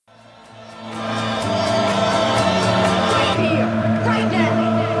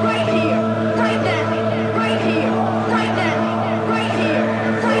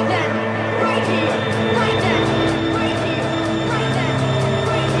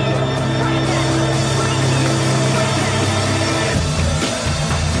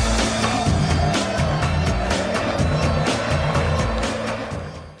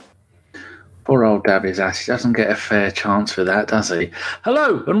He doesn't get a fair chance for that, does he?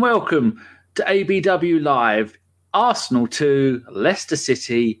 Hello and welcome to ABW Live. Arsenal 2, Leicester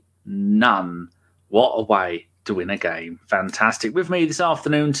City none. What a way to win a game. Fantastic. With me this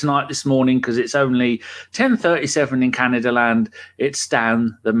afternoon, tonight, this morning, because it's only 10:37 in Canada land, it's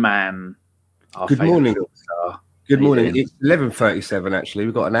Stan the man. Good morning. Star. Good morning. It's 11:37 actually.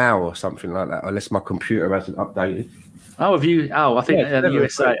 We've got an hour or something like that, unless my computer hasn't updated. Oh, have you? Oh, I think the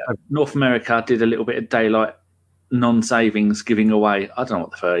USA, North America did a little bit of daylight non-savings giving away. I don't know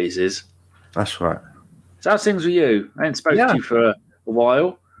what the 30s is. That's right. So how's things with you? I ain't spoken to you for a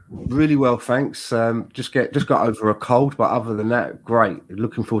while. Really well, thanks. Just got over a cold, but other than that, great.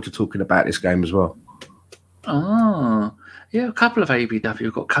 Looking forward to talking about this game as well. Oh, yeah, a couple of ABW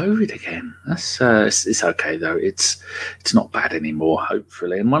have got COVID again. That's it's okay though. It's not bad anymore,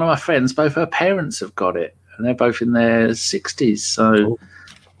 hopefully. And one of my friends, both her parents have got it, and they're both in their 60s. So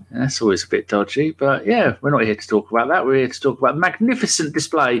that's always a bit dodgy. But yeah, we're not here to talk about that. We're here to talk about the magnificent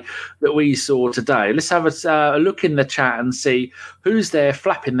display that we saw today. Let's have a look in the chat and see who's there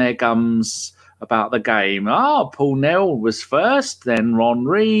flapping their gums about the game. Paul Nell was first, then Ron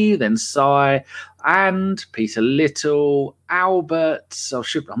Ree, then Cy, and Peter Little, Albert.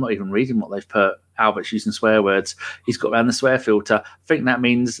 I'm not even reading what they've put. Albert's using swear words. He's got around the swear filter. I think that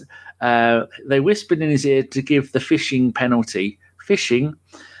means they whispered in his ear to give the fishing penalty. Fishing?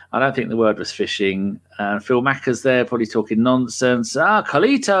 I don't think the word was fishing. Phil Macker's there, probably talking nonsense.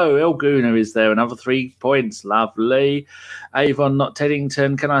 Carlito El Guna is there. Another 3 points. Lovely. Avon, not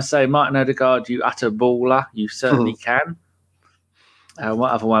Teddington. Can I say, Martin Odegaard, you utter baller. You certainly can.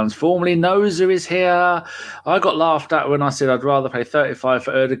 What other ones? Formerly Noser is here. I got laughed at when I said I'd rather pay 35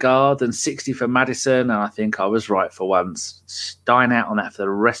 for Odegaard than 60 for Maddison, and I think I was right for once. Dine out on that for the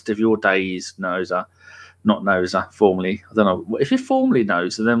rest of your days, Noser. Not Noser, formerly. I don't know. If you're formerly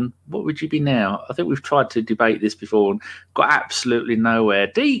Noser, then what would you be now? I think we've tried to debate this before and got absolutely nowhere.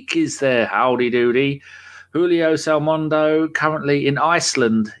 Deke is there. Howdy doody. Julio Salmondo, currently in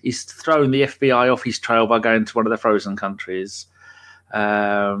Iceland. He's thrown the FBI off his trail by going to one of the frozen countries.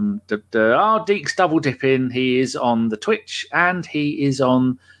 Deke's double dipping. He is on the Twitch and he is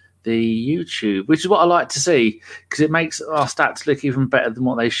on the YouTube, which is what I like to see because it makes our stats look even better than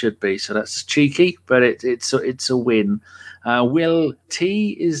what they should be. So that's cheeky, but it's a win. Will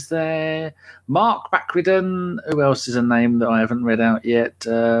T is there. Mark Backridden. Who else is a name that I haven't read out yet?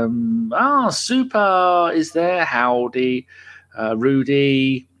 Super is there. Howdy.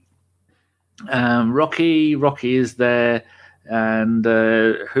 Rudy. Rocky is there. And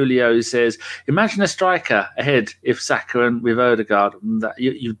Julio says, imagine a striker ahead if Saka and with Odegaard.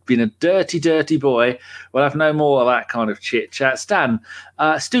 You've been a dirty, dirty boy. We'll have no more of that kind of chit-chat. Stan,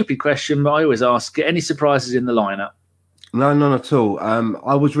 stupid question, but I always ask, any surprises in the lineup? No, none at all.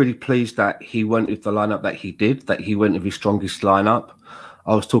 I was really pleased that he went with the lineup that he did, that he went with his strongest lineup.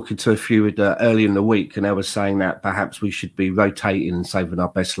 I was talking to a few early in the week, and they were saying that perhaps we should be rotating and saving our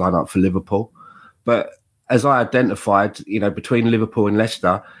best lineup for Liverpool. But as I identified, between Liverpool and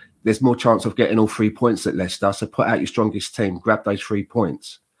Leicester, there's more chance of getting all 3 points at Leicester. So put out your strongest team, grab those 3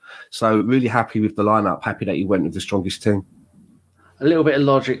 points. So really happy with the lineup, happy that you went with the strongest team. A little bit of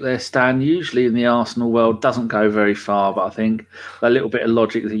logic there, Stan. Usually in the Arsenal world doesn't go very far, but I think a little bit of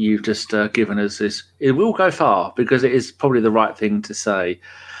logic that you've just given us it will go far because it is probably the right thing to say.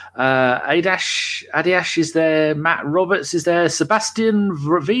 Adiash is there. Matt Roberts is there. Sebastian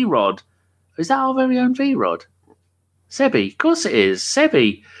V-Rod. Is that our very own V-Rod? Sebi, of course it is.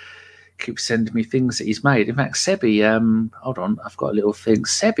 Sebi keeps sending me things that he's made. In fact, Sebi, hold on, I've got a little thing.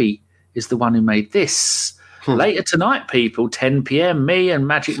 Sebi is the one who made this. Later tonight, people, 10 p.m, me and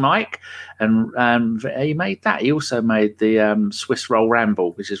Magic Mike, and he made that. He also made the Swiss Roll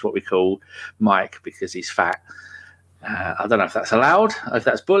Ramble, which is what we call Mike because he's fat. I don't know if that's allowed, if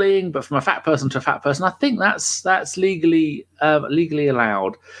that's bullying, but from a fat person to a fat person, I think that's legally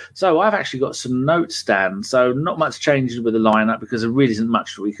allowed. So I've actually got some notes, Stan. So not much changes with the lineup because there really isn't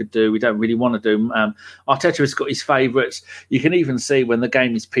much that we could do. We don't really want to do. Arteta has got his favourites. You can even see when the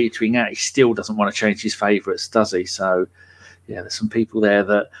game is petering out, he still doesn't want to change his favourites, does he? So yeah, there's some people there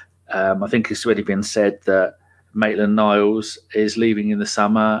that I think it's already been said that Maitland-Niles is leaving in the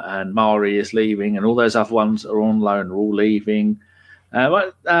summer and Mari is leaving and all those other ones are on loan, are all leaving.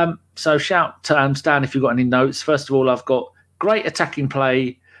 So shout to Stan if you've got any notes. First of all, I've got great attacking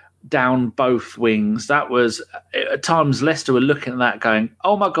play down both wings. That was, at times Leicester were looking at that going,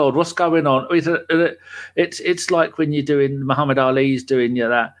 oh my God, what's going on? It's like when you're doing, Muhammad Ali's doing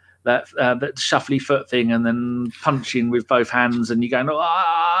that shuffly foot thing and then punching with both hands and you're going,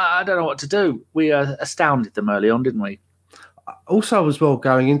 I don't know what to do. We astounded them early on, didn't we? Also, as well,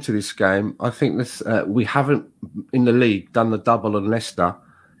 going into this game, I think this we haven't in the league done the double on Leicester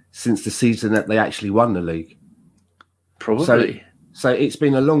since the season that they actually won the league. So, Probably. so it's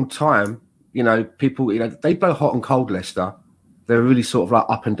been a long time. People, they blow hot and cold. Leicester, they're a really sort of like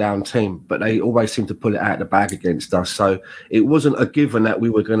up and down team, but they always seem to pull it out of the bag against us. So it wasn't a given that we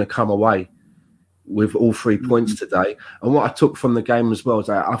were going to come away with all 3 points today. And what I took from the game as well is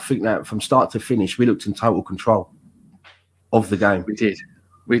that I think that from start to finish, we looked in total control of the game.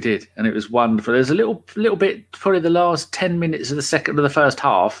 We did, and it was wonderful. There's a little bit, probably the last 10 minutes of the first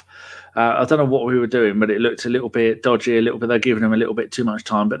half. I don't know what we were doing, but it looked a little bit dodgy. A little bit, they're giving them a little bit too much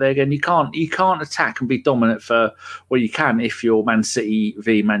time. But there again, you can't attack and be dominant for. Well, you can if you're Man City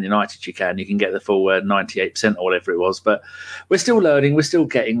v Man United. You can get the full 98% or whatever it was. But we're still learning. We're still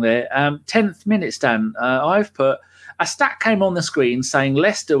getting there. 10th minute, Stan. I've put. A stat came on the screen saying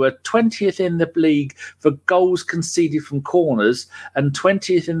Leicester were 20th in the league for goals conceded from corners and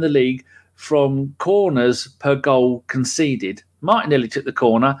 20th in the league from corners per goal conceded. Martinelli took the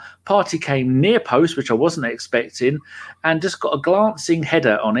corner. Partey came near post, which I wasn't expecting, and just got a glancing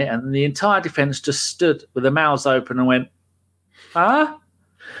header on it. And the entire defence just stood with their mouths open and went, "Huh?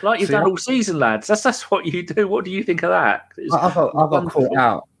 Like you've done all season, lads. That's what you do. What do you think of that?" I got caught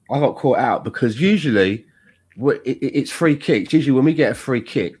out. I got caught out because usually it's free kicks. Usually when we get a free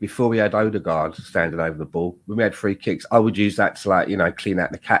kick, before we had Odegaard standing over the ball, when we had free kicks, I would use that to clean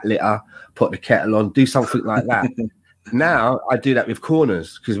out the cat litter, put the kettle on, do something like that. Now I do that with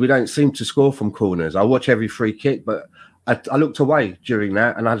corners because we don't seem to score from corners. I watch every free kick, but I looked away during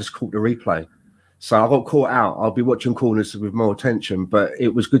that and I just caught the replay. So I got caught out. I'll be watching corners with more attention, but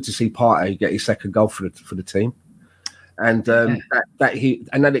it was good to see Partey get his second goal for the team. And then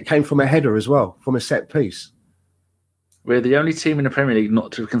it came from a header as well, from a set piece. We're the only team in the Premier League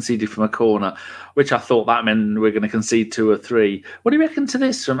not to have conceded from a corner, which I thought that meant we're going to concede 2 or 3. What do you reckon to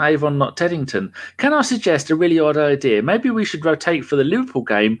this from Avon Not Teddington? Can I suggest a really odd idea? Maybe we should rotate for the Liverpool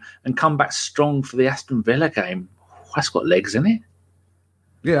game and come back strong for the Aston Villa game. That's got legs in it.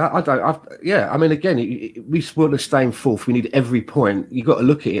 Yeah, I mean, again, we want to stay in fourth. We need every point. You've got to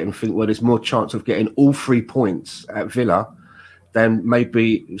look at it and think, well, there's more chance of getting all 3 points at Villa than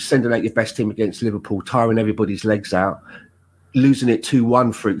maybe sending out your best team against Liverpool, tiring everybody's legs out, losing it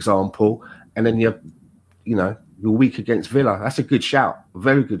 2-1, for example, and then you're weak against Villa. That's a good shout. A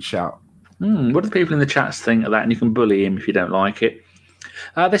very good shout. What do the people in the chats think of that? And you can bully him if you don't like it.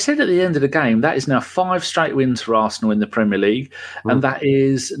 They said at the end of the game, that is now 5 straight wins for Arsenal in the Premier League, and that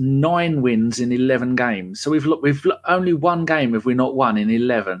is 9 wins in 11 games. So we've only 1 game have we not won in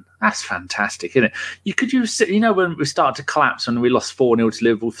 11. That's fantastic, isn't it? When we started to collapse and we lost 4-0 to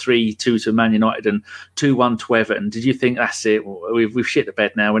Liverpool, 3-2 to Man United, and 2-1 to Everton. Did you think that's it? We've shit the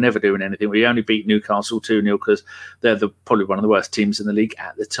bed now. We're never doing anything. We only beat Newcastle 2-0 because they're probably one of the worst teams in the league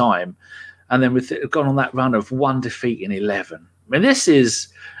at the time. And then we've gone on that run of 1 defeat in 11. I mean, this is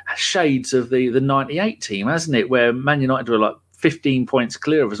shades of the 98 team, hasn't it? Where Man United were like 15 points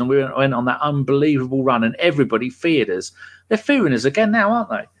clear of us and we went on that unbelievable run and everybody feared us. They're fearing us again now, aren't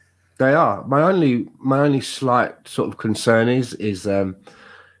they? They are. My only slight sort of concern is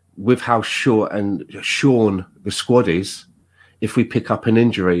with how short and shorn the squad is. If we pick up an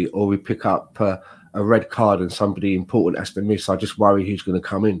injury or we pick up a red card and somebody important has to miss, I just worry who's going to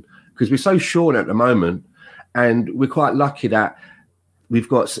come in. Because we're so short at the moment. And we're quite lucky that we've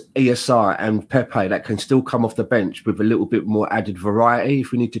got ESR and Pepe that can still come off the bench with a little bit more added variety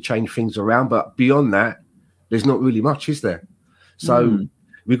if we need to change things around. But beyond that, there's not really much, is there? So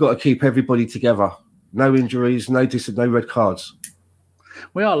we've got to keep everybody together. No injuries, no red cards.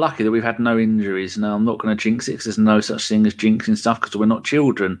 We are lucky that we've had no injuries. Now, I'm not going to jinx it because there's no such thing as jinxing stuff because we're not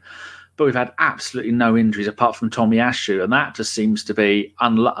children. But we've had absolutely no injuries apart from Tommy Ashu, and that just seems to be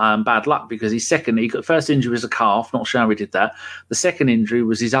bad luck because he got first injury was a calf. Not sure how he did that. The second injury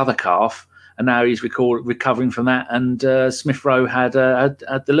was his other calf, and now he's recovering from that. And Smith Rowe had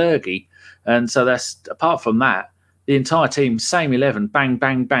the lurgy, and so that's apart from that. The entire team, same 11, bang,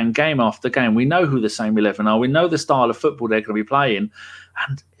 bang, bang, game after game. We know who the same 11 are. We know the style of football they're going to be playing.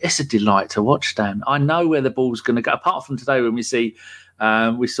 And it's a delight to watch, Dan. I know where the ball's going to go. Apart from today when we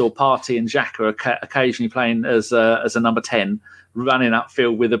saw Partey and Xhaka occasionally playing as a number 10, running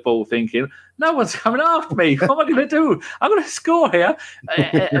upfield with the ball thinking, no one's coming after me. What am I going to do? I'm going to score here.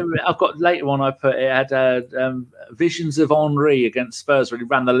 I've got later on, I put it had visions of Henry against Spurs when he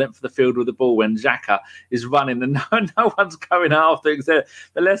ran the length of the field with the ball when Xhaka is running and no one's going after. The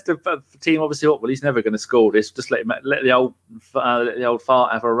Leicester team obviously thought, well, he's never going to score this. Just let the old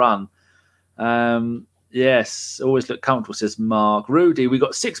fart have a run. Yes, always look comfortable, says Mark. Rudy, we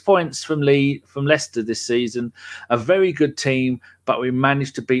got 6 points from Leicester this season. A very good team, but we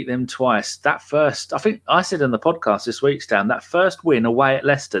managed to beat them twice. That first, I think I said in the podcast this week, Stan, that first win away at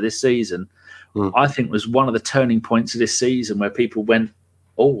Leicester this season, I think was one of the turning points of this season where people went,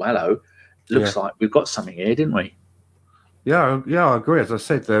 oh, hello, looks like we've got something here, didn't we? Yeah, I agree. As I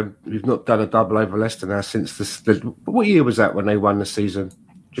said, we've not done a double over Leicester now since this. What year was that when they won the season?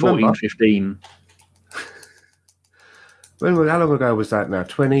 14-15. How long ago was that now?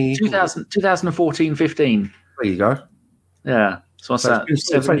 2014-15. There you go. Yeah. So what's that?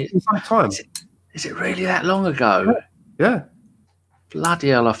 It's been some time. Is it really that long ago? Yeah. Bloody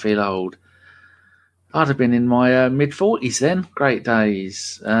hell, I feel old. I'd have been in my mid-40s then. Great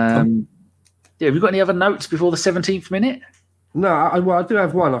days. Have you got any other notes before the 17th minute? No, I do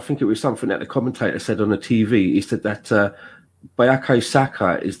have one. I think it was something that the commentator said on the TV. He said that Bukayo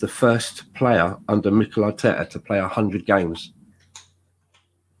Saka is the first player under Mikel Arteta to play 100 games.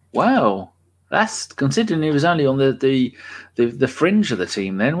 Wow. That's considering he was only on the fringe of the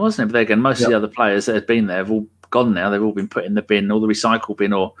team then, wasn't it? But again, most of the other players that had been there have all gone now. They've all been put in the bin, or the recycle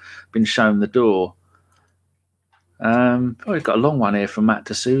bin, or been shown the door. We've got a long one here from Matt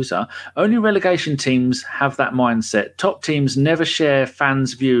D'Souza. Only relegation teams have that mindset. Top teams never share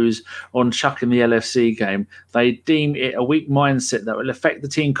fans' views on chucking the LFC game. They deem it a weak mindset that will affect the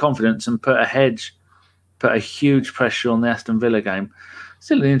team confidence and put a huge pressure on the Aston Villa game.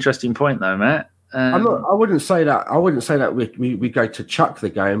 Still an interesting point, though, Matt. I wouldn't say that. I wouldn't say that we go to chuck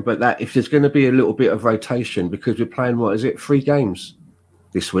the game, but that if there's going to be a little bit of rotation because we're playing 3 games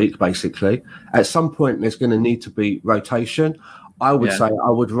this week, basically. At some point, there's going to need to be rotation. I would say I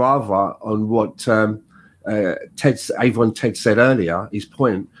would rather on what Ted said earlier, his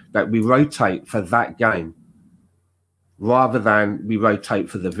point, that we rotate for that game rather than we rotate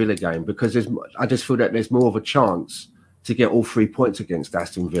for the Villa game, because I just feel that there's more of a chance to get all 3 points against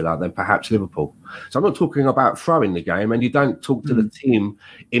Aston Villa than perhaps Liverpool. So I'm not talking about throwing the game, and you don't talk to the team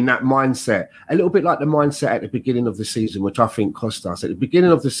in that mindset. A little bit like the mindset at the beginning of the season, which I think cost us. At the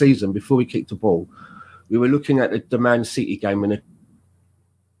beginning of the season, before we kicked the ball, we were looking at the Man City game and the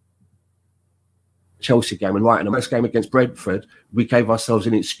Chelsea game, and right in the first game against Brentford, we gave ourselves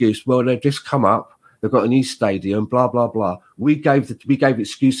an excuse. Well, they've just come up, they've got a new stadium, blah, blah, blah. We gave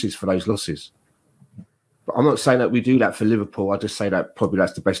excuses for those losses. But I'm not saying that we do that for Liverpool. I just say that probably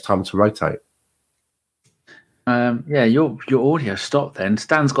that's the best time to rotate. Your audio stopped then.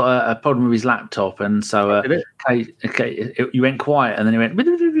 Stan's got a problem with his laptop, and so you went quiet, and then it went,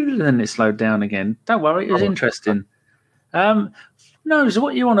 and then it slowed down again. Don't worry, it was interesting. No, so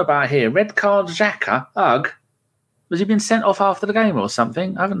what are you on about here? Red card, Xhaka? Ugh. Was he been sent off after the game or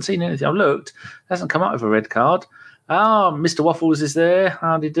something? I haven't seen anything. I've looked. It hasn't come up with a red card. Mr. Waffles is there.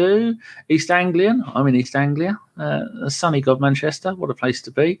 Howdy do. East Anglian. I'm in East Anglia. Sunny God Manchester. What a place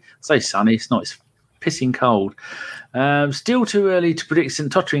to be. I say sunny. It's not. It's pissing cold. Still too early to predict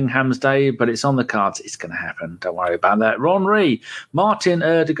St Totteringham's Day, but it's on the cards. It's going to happen. Don't worry about that. Ron Ree. Martin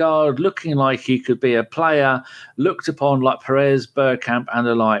Ødegaard looking like he could be a player looked upon like Perez, Bergkamp and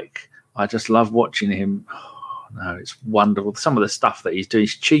the like. I just love watching him. No, it's wonderful. Some of the stuff that he's doing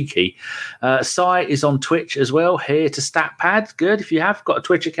is cheeky. Sai is on Twitch as well, here to StatPad. Good. If you have got a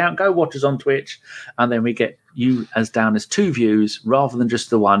Twitch account, go watch us on Twitch. And then we get you as down as 2 views rather than just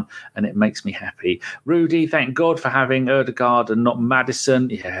the 1. And it makes me happy. Rudy, thank God for having Ødegaard and not Maddison.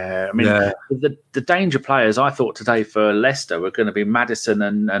 Yeah, I mean, the danger players I thought today for Leicester were going to be Maddison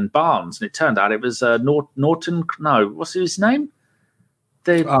and Barnes. And it turned out it was Norton. No, what's his name?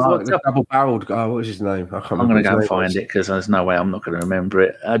 The double-barreled guy. What was his name? I'm going to go and find it because there's no way I'm not going to remember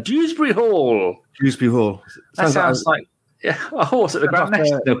it. Dewsbury Hall. Dewsbury Hall. That sounds like a horse at the Grand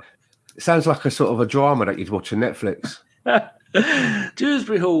National. It sounds like a sort of a drama that you'd watch on Netflix.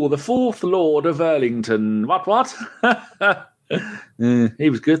 Dewsbury Hall, the 4th Lord of Burlington. What? He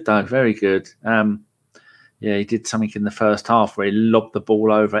was good, though. Very good. He did something in the first half where he lobbed the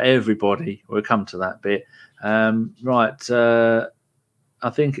ball over everybody. We'll come to that bit. Right. I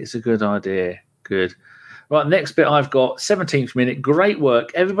think it's a good idea. Good. Right, next bit I've got, 17th minute. Great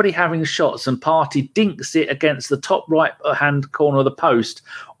work. Everybody having shots and Party dinks it against the top right-hand corner of the post.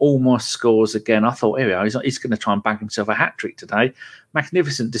 Almost scores again. I thought, here we are. He's going to try and bag himself a hat-trick today.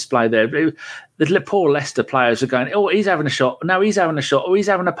 Magnificent display there. The poor Leicester players are going, oh, he's having a shot. No, he's having a shot. Oh, he's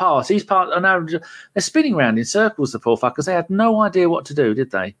having a pass. They're spinning around in circles, the poor fuckers. They had no idea what to do,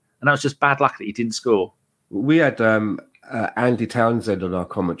 did they? And that was just bad luck that he didn't score. We had Andy Townsend on our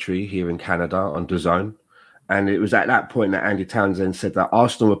commentary here in Canada on DAZN, and it was at that point that Andy Townsend said that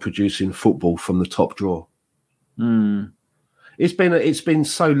Arsenal were producing football from the top drawer. It's been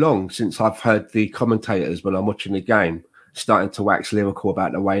so long since I've heard the commentators when I'm watching the game starting to wax lyrical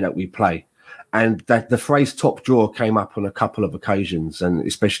about the way that we play, and that the phrase "top drawer" came up on a couple of occasions, and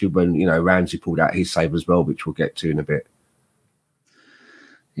especially when Ramsey pulled out his save as well, which we'll get to in a bit.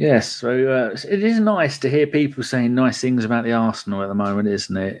 Yes, so it is nice to hear people saying nice things about the Arsenal at the moment,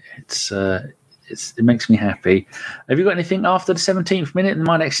 isn't it? It makes me happy. Have you got anything after the 17th minute? And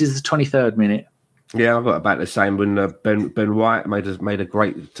my next is the 23rd minute. Yeah, I've got about the same when Ben White made a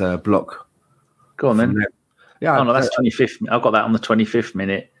great block. Go on then. There. Yeah. Oh no, that's 25th. I've got that on the 25th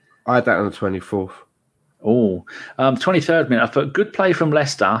minute. I had that on the 24th. Oh, 23rd minute. I thought good play from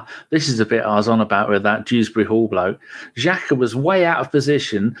Leicester. This is a bit I was on about with that Dewsbury Hall bloke. Xhaka was way out of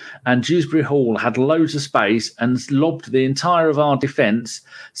position, and Dewsbury Hall had loads of space and lobbed the entire of our defence,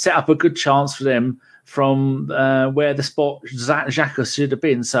 set up a good chance for them from where the spot Xhaka should have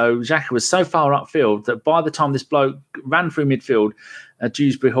been. So Xhaka was so far upfield that by the time this bloke ran through midfield at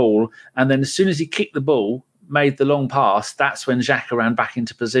Dewsbury Hall, and then as soon as he kicked the ball, made the long pass, that's when Xhaka ran back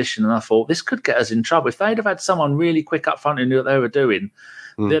into position. And I thought, this could get us in trouble. If they'd have had someone really quick up front who knew what they were doing,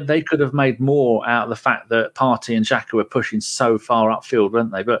 they could have made more out of the fact that Partey and Xhaka were pushing so far upfield,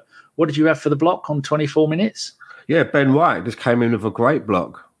 weren't they? But what did you have for the block on 24 minutes? Yeah, Ben White just came in with a great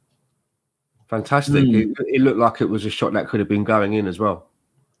block. Fantastic. It looked like it was a shot that could have been going in as well.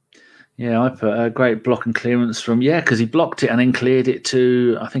 Yeah, I put a great block and clearance from, because he blocked it and then cleared it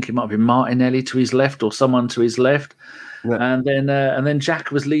to, I think it might be Martinelli to his left or someone to his left. Yeah. And then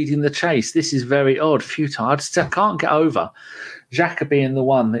Xhaka was leading the chase. This is very odd, futile. I can't get over Xhaka being the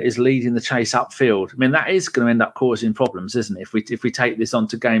one that is leading the chase upfield. I mean, that is going to end up causing problems, isn't it? If we take this on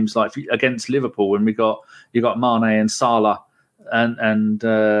to games like against Liverpool, when you got Mane and Salah and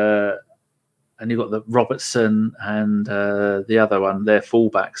you've got the Robertson and the other one, their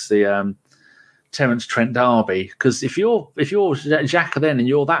fullbacks, the Terence Trent D'Arby. Because if you're Xhaka then and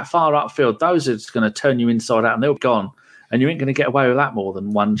you're that far upfield, those are just going to turn you inside out and they're gone. And you ain't going to get away with that more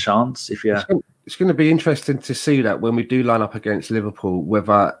than one chance. It's going to be interesting to see that when we do line up against Liverpool,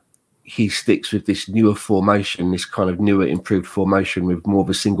 whether he sticks with this newer formation, this kind of newer, improved formation with more of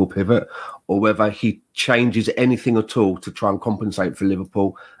a single pivot, or whether he changes anything at all to try and compensate for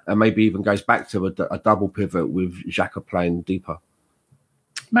Liverpool and maybe even goes back to a double pivot with Xhaka playing deeper.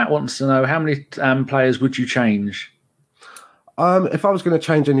 Matt wants to know, how many players would you change? If I was going to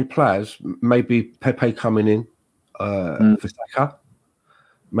change any players, maybe Pepe coming in for Saka,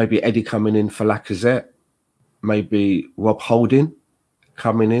 maybe Eddie coming in for Lacazette, maybe Rob Holding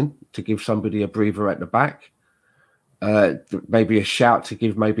coming in to give somebody a breather at the back, maybe a shout to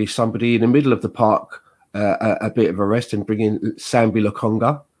give maybe somebody in the middle of the park a bit of a rest and bring in Sambi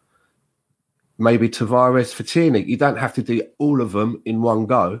Lokonga, maybe Tavares for Tierney. You don't have to do all of them in one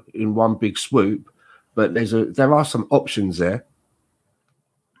go, in one big swoop, but there are some options there.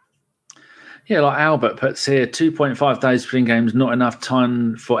 Yeah, like Albert puts here, 2.5 days between games, not enough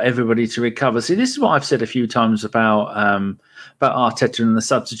time for everybody to recover. See, this is what I've said a few times about Arteta and the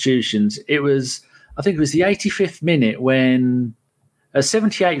substitutions. I think it was the 85th minute when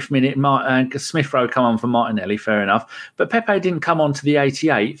 78th minute, Smith Rowe come on for Martinelli, fair enough. But Pepe didn't come on to the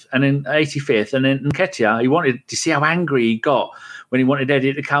 88th and then 85th. And then Nketiah, he wanted to see how angry he got when he wanted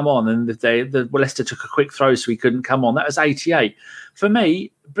Eddie to come on. And Leicester took a quick throw so he couldn't come on. That was 88. For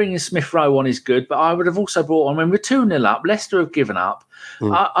me, bringing Smith Rowe on is good, but I would have also brought on, when we're 2-0 up, Leicester have given up.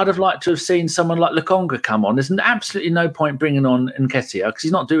 I'd have liked to have seen someone like Lokonga come on. There's absolutely no point bringing on Nketiah because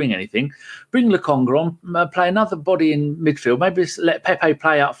he's not doing anything. Bring Lokonga on, play another body in midfield, maybe let Pepe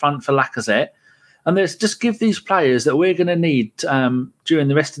play up front for Lacazette. And just give these players that we're going to need during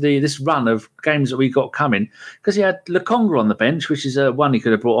the rest of this run of games that we got coming. Because he had Lokonga on the bench, which is one he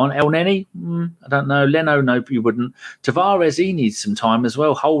could have brought on. El Neni, I don't know. Leno, no, you wouldn't. Tavares, he needs some time as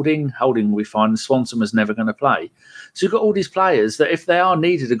well. Holding will be fine. Swanson was never going to play. So you've got all these players that if they are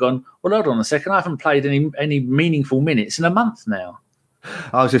needed have gone, well, hold on a second, I haven't played any meaningful minutes in a month now.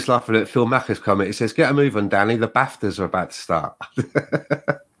 I was just laughing at Phil Macker's comment. He says, get a move on, Danny. The BAFTAs are about to start.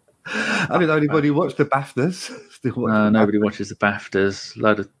 I didn't know anybody watched the BAFTAs. Nobody watches the BAFTAs.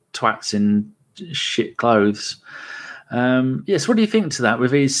 Load of twats in shit clothes. Yes, what do you think to that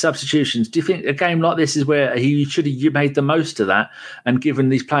with his substitutions? Do you think a game like this is where he should have made the most of that and given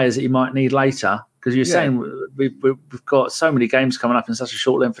these players that he might need later? Because you're saying we've got so many games coming up in such a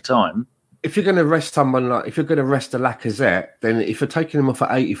short length of time. If you're going to rest someone if you're going to rest a Lacazette, then if you're taking him off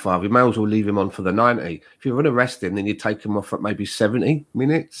at 85, you may as well leave him on for the 90. If you're going to rest him, then you take him off at maybe 70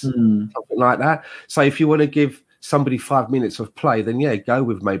 minutes, something like that. So if you want to give somebody 5 minutes of play, then go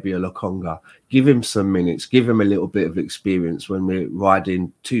with maybe a Lokonga. Give him some minutes, give him a little bit of experience when we're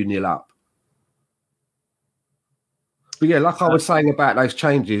riding 2-0 up. But yeah, like I was saying about those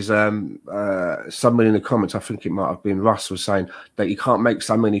changes, someone in the comments, I think it might have been Russ, was saying that you can't make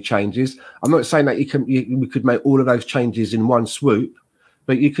so many changes. I'm not saying that we could make all of those changes in one swoop,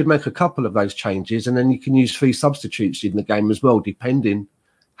 but you could make a couple of those changes, and then you can use 3 substitutes in the game as well, depending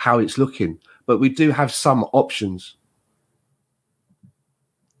how it's looking. But we do have some options.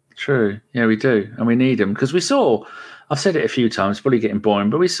 True. Yeah, we do. And we need them because we saw, I've said it a few times, probably getting boring,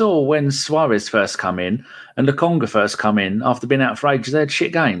 but we saw when Suarez first come in and Lukonga first come in after being out for ages, they had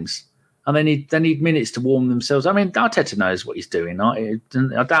shit games. And they need minutes to warm themselves. I mean, Arteta knows what he's doing. I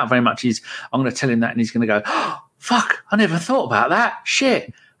doubt very much I'm going to tell him that and he's going to go, oh, fuck, I never thought about that.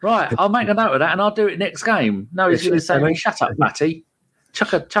 Shit. Right, I'll make a note of that and I'll do it next game. No, he's going to say, shut up, Matty.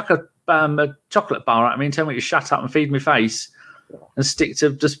 Chuck a chocolate bar at me and tell me to shut up and feed me face and stick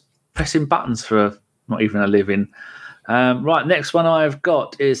to just pressing buttons for not even a living. Right, next one I've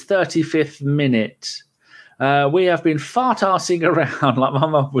got is 35th minute. We have been fart-arsing around, like my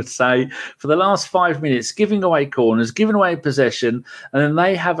mum would say, for the last 5 minutes, giving away corners, giving away possession, and then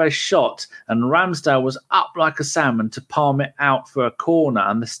they have a shot, and Ramsdale was up like a salmon to palm it out for a corner.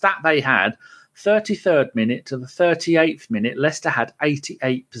 And the stat they had, 33rd minute to the 38th minute, Leicester had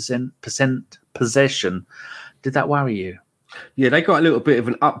 88% possession. Did that worry you? Yeah, they got a little bit of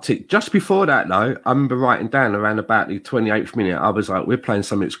an uptick. Just before that, though, I remember writing down around about the 28th minute, I was like, we're playing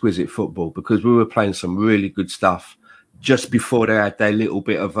some exquisite football because we were playing some really good stuff just before they had their little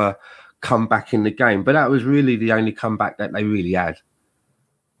bit of a comeback in the game. But that was really the only comeback that they really had,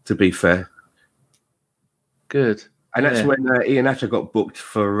 to be fair. Good. And that's when Ian Asher got booked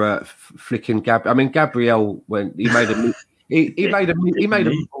for flicking Gabriel. I mean, Gabriel, when he made a he made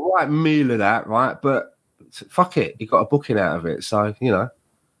a right meal of that, right? But fuck it, he got a booking out of it. So yeah,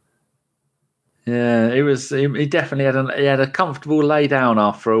 it was. He definitely had a comfortable lay down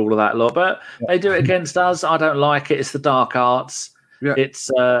after all of that lot. But they do it against us. I don't like it. It's the dark arts. Yeah. It's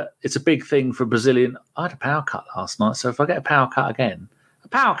a big thing for Brazilian. I had a power cut last night, so if I get a power cut again,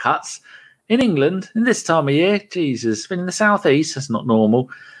 power cuts in England in this time of year, Jesus, in the southeast, that's not normal.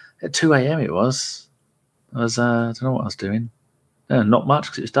 At 2 a.m. it was. I don't know what I was doing. Not much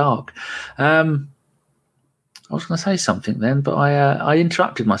because it was dark. I was going to say something then, but I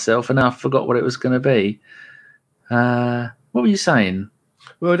interrupted myself and I forgot what it was going to be. What were you saying?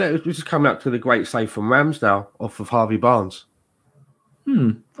 Well, that was just coming up to the great save from Ramsdale off of Harvey Barnes.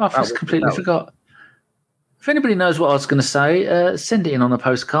 I just completely forgot. If anybody knows what I was going to say, send it in on a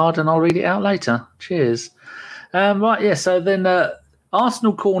postcard and I'll read it out later. Cheers. Right, yeah, so then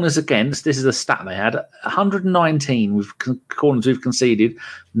Arsenal corners against, this is a stat they had, 119 with corners we've conceded,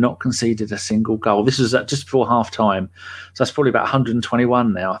 not conceded a single goal. This was just before half-time. So that's probably about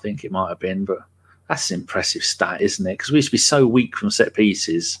 121 now, I think it might have been. But that's an impressive stat, isn't it? Because we used to be so weak from set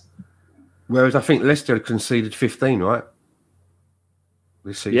pieces. Whereas I think Leicester conceded 15, right?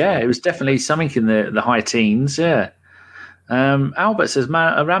 Yeah, it was definitely something in the high teens, yeah. Albert says,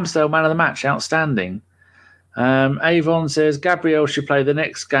 Ramsdale, man of the match, outstanding. Avon says, Gabriel should play the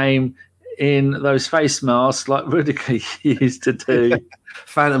next game in those face masks like Rudiger used to do.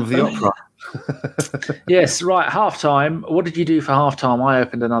 Phantom of the Opera. Yes, right, half-time. What did you do for half-time? I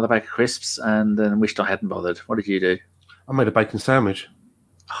opened another bag of crisps and then wished I hadn't bothered. What did you do? I made a bacon sandwich.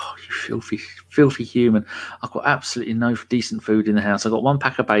 Oh, you filthy human. I've got absolutely no decent food in the house. I've got one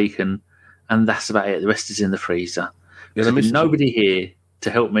pack of bacon and that's about it. The rest is in the freezer. Yeah, there's nobody here to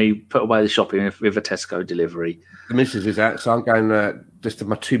help me put away the shopping with a Tesco delivery. The missus is out, so I'm going just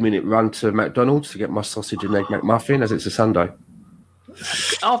my 2-minute run to McDonald's to get my sausage and egg McMuffin as it's a Sunday.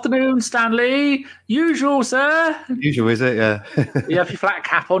 Afternoon, Stanley. Usual, sir. Usual, is it? Yeah. You have your flat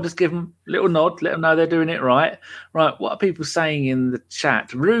cap on, just give them a little nod, let them know they're doing it right. Right, what are people saying in the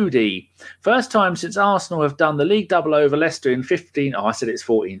chat? Rudy, first time since Arsenal have done the league double over Leicester in 15. Oh, I said it's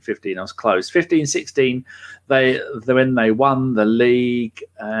 14-15. I was close. 15-16, when they won the league.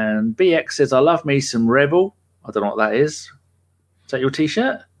 And BX says, I love me some Rebel. I don't know what that is. Is that your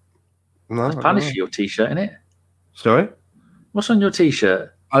T-shirt? No. That's Punisher, your T-shirt, isn't it? Sorry? What's on your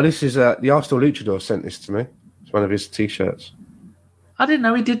T-shirt? Oh, this is the Arsenal Luchador sent this to me. It's one of his T-shirts. I didn't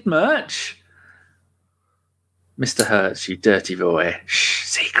know he did merch. Mr. Hertz, you dirty boy. Shh,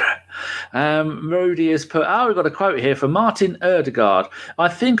 secret. Rudy has put, we've got a quote here from Martin Erdegaard. I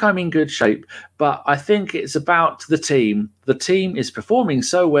think I'm in good shape, but I think it's about the team. The team is performing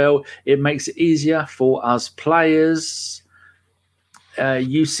so well, it makes it easier for us players.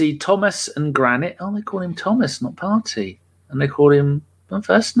 You see Thomas and Granite. Oh, they call him Thomas, not Party. And they call him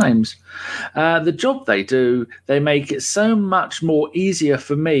first names. The job they do, they make it so much more easier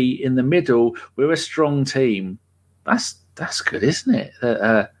for me in the middle. We're a strong team. That's good, isn't it?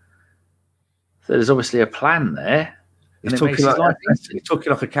 There's obviously a plan there. and it makes his life easy. He's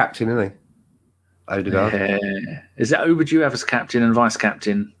talking like a captain, isn't he? Odegaard. Yeah. Is that who would you have as captain and vice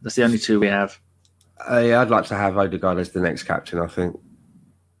captain? That's the only two we have. Yeah, I'd like to have Odegaard as the next captain, I think.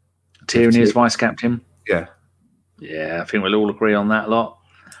 Tierney as vice captain? Yeah. Yeah, I think we'll all agree on that lot.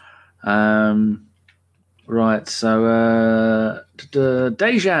 Right, so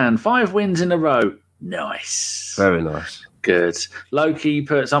Dejan, 5 wins in a row. Nice. Very nice. Good. Loki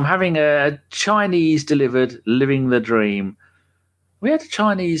puts, I'm having a Chinese delivered, living the dream. We had a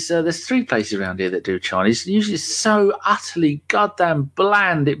Chinese, there's 3 places around here that do Chinese. Usually it's so utterly goddamn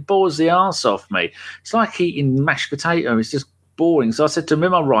bland, it bores the arse off me. It's like eating mashed potato, it's just boring. So I said to him,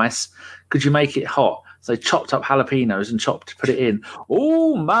 in my rice, could you make it hot? So they chopped up jalapenos and put it in.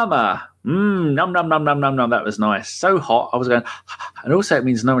 Oh, mama. Num, num, num, num, num, num. That was nice. So hot. I was going, and also it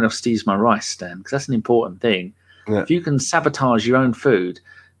means no one else steals my rice, Stan, because that's an important thing. Yeah. If you can sabotage your own food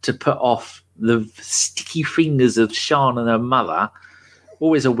to put off the sticky fingers of Sean and her mother,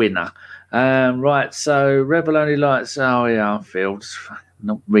 always a winner. Right, so Rebel Only Lights. Oh, yeah, I feel just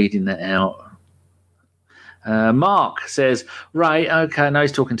not reading that out. Mark says, Ray, okay, no,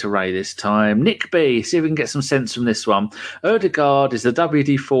 he's talking to Ray this time. Nick B, see if we can get some sense from this one. Odegaard is the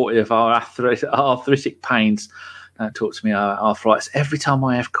WD-40 of our arthritic pains. Don't talk to me about arthritis. Every time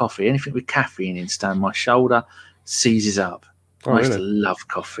I have coffee, anything with caffeine in, Stan, my shoulder seizes up. I used to love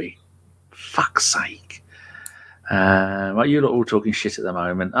coffee. Fuck's sake. Well, you're all talking shit at the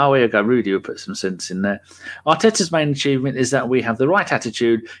moment. Oh, here you go. Rudy will put some sense in there. Arteta's main achievement is that we have the right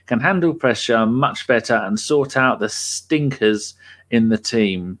attitude, can handle pressure much better, and sort out the stinkers in the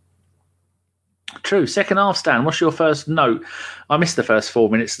team. True. Second half, Stan, what's your first note? I missed the first 4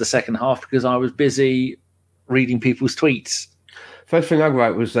 minutes of the second half because I was busy reading people's tweets. First thing I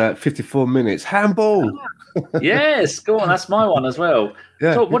wrote was 54 minutes. Handball. Yes, go on. That's my one as well.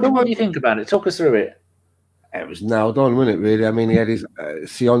 Yeah. So what do you think about it? Talk us through it. It was nailed on, wasn't it, really? I mean, he had his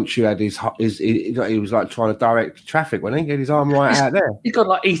Sionchu had he was like trying to direct traffic when he had his arm right out there. He got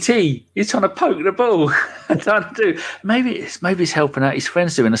like E.T. He's trying to poke the ball. Trying to do. Maybe it's helping out his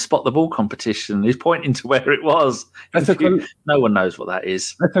friends doing a spot the ball competition. He's pointing to where it was. No one knows what that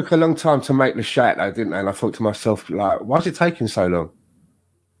is. It took a long time to make the shot, though, didn't they? And I thought to myself, like, why is it taking so long?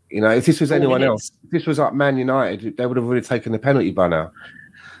 You know, if this was anyone else, if this was like Man United, they would have already taken the penalty by now.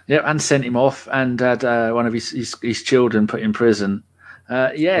 Yeah, and sent him off, and had one of his children put in prison.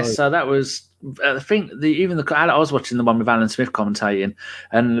 So that was. I think I was watching the one with Alan Smith commentating,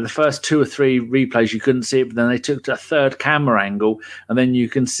 and the first 2 or 3 replays you couldn't see it, but then they took a third camera angle, and then you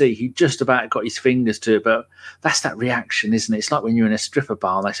can see he just about got his fingers to it. But that's that reaction, isn't it? It's like when you're in a stripper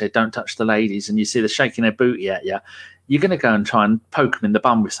bar and they say don't touch the ladies, and you see they're shaking their booty at you. You're going to go and try and poke them in the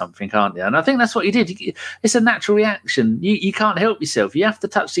bum with something, aren't you? And I think that's what he did. It's a natural reaction. You can't help yourself. You have to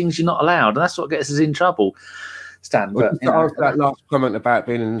touch things you're not allowed, and that's what gets us in trouble. Stan, but that last comment about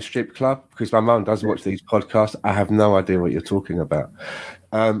being in a strip club, because my mum doesn't watch these podcasts. I have no idea what you're talking about.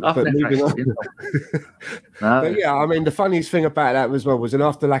 But moving on. No. But yeah, I mean, the funniest thing about that as well was, and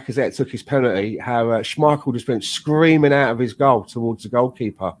after Lacazette took his penalty, how Schmeichel just went screaming out of his goal towards the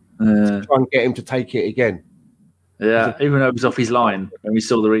goalkeeper to try and get him to take it again. Yeah, even though it was off his line, and we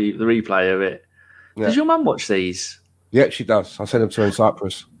saw the replay of it. Yeah. Does your mum watch these? Yeah, she does. I send them to her in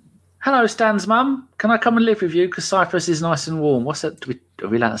Cyprus. Hello, Stan's mum. Can I come and live with you? Because Cyprus is nice and warm. What's that? Are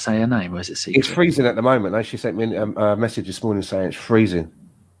we allowed to say her name, or is it secret? It's freezing at the moment. She sent me a message this morning saying it's freezing.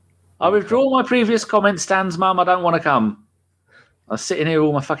 I withdraw my previous comment, Stan's mum. I don't want to come. I was sitting here with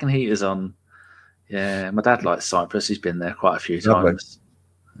all my fucking heaters on. Yeah, my dad likes Cyprus. He's been there quite a few times.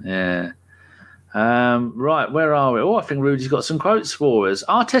 Yeah. Right, where are we? Oh, I think Rudy's got some quotes for us.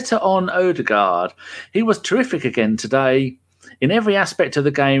 Arteta on Odegaard. He was terrific again today in every aspect of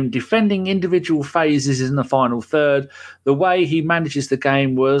the game, defending individual phases in the final third. The way he manages the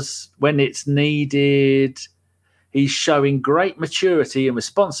game was when it's needed. He's showing great maturity and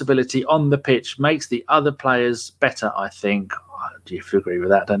responsibility on the pitch, makes the other players better, I think. Do you agree with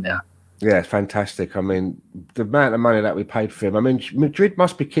that, don't you? Yeah, it's fantastic. I mean, the amount of money that we paid for him. I mean, Madrid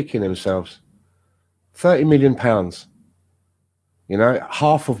must be kicking themselves. £30 million, you know,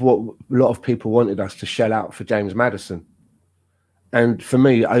 half of what a lot of people wanted us to shell out for James Maddison. And for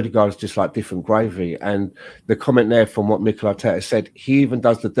me, Odegaard is just like different gravy. And the comment there from what Mikel Arteta said, he even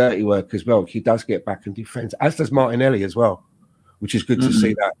does the dirty work as well. He does get back and defends, as does Martinelli as well, which is good to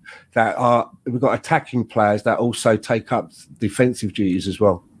see that we've got attacking players that also take up defensive duties as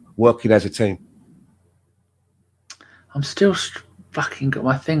well, working as a team. I'm still fucking got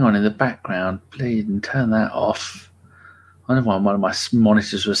my thing on in the background. Please turn that off. I don't know why one of my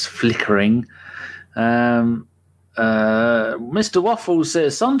monitors was flickering. Mr. Waffles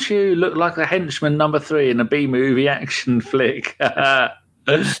says Sonchu looked like a henchman number 3 in a B-movie action flick.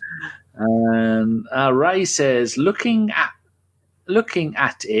 And Ray says, looking at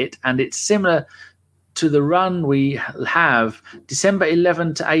it, and it's similar to the run we have. December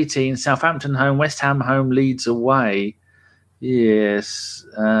 11 to 18, Southampton home, West Ham home, Leeds away. Yes.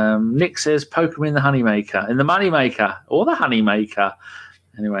 Nick says, poke him in the honeymaker, in the moneymaker, or the honeymaker.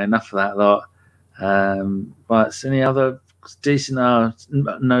 Anyway, enough of that lot. But any other decent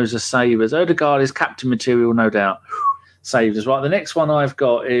nose of savers? Odegaard is captain material, no doubt. Saved as well. The next one I've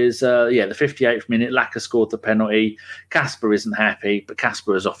got is the 58th minute. Laka scored the penalty. Casper isn't happy, but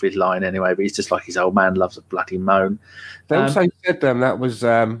Casper is off his line anyway. But he's just like his old man, loves a bloody moan. They also said that was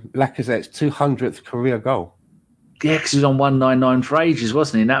Lacazette's 200th career goal. Yeah, because he was on 199 for ages,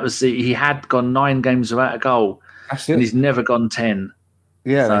 wasn't he? And that was he had gone 9 games without a goal. That's it. And he's never gone 10.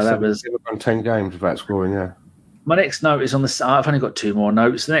 Yeah, so that was never gone 10 games without scoring. Yeah. My next note is on the. I've only got 2 more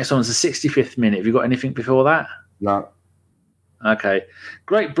notes. The next one is the 65th minute. Have you got anything before that? No. Okay.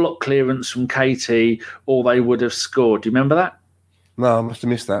 Great block clearance from KT, or they would have scored. Do you remember that? No, I must have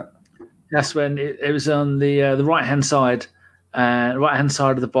missed that. That's when it was on the right-hand side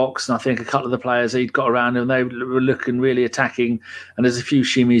of the box, and I think a couple of the players he'd got around him, they were looking really attacking, and there's a few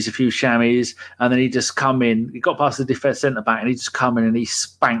shimmies, a few chamois, and then he just come in. He got past the defence centre-back, and he just come in and he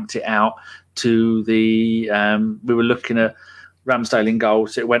spanked it out to the we were looking at Ramsdale in goal,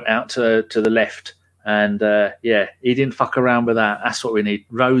 so it went out to the left. And he didn't fuck around with that. That's what we need.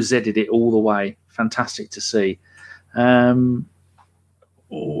 Rose did it all the way. Fantastic to see. Here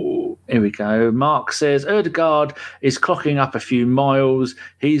we go. Mark says Odegaard is clocking up a few miles.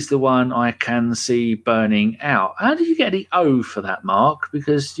 He's the one I can see burning out. How did you get the O for that, Mark?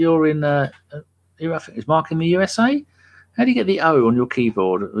 Because you're in. I think it's Mark in the USA. How do you get the O on your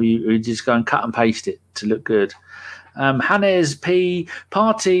keyboard? Or you just go and cut and paste it to look good? Hannes P.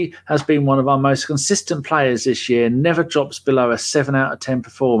 Partey has been one of our most consistent players this year, never drops below a 7 out of 10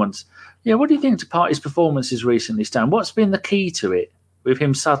 performance. Yeah, what do you think to Partey's performances recently, Stan? What's been the key to it, with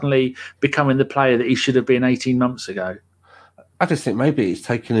him suddenly becoming the player that he should have been 18 months ago? I just think maybe it's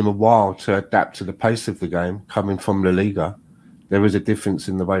taken him a while to adapt to the pace of the game, coming from La Liga. There is a difference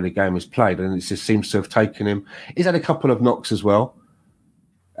in the way the game is played, and it just seems to have taken him. He's had a couple of knocks as well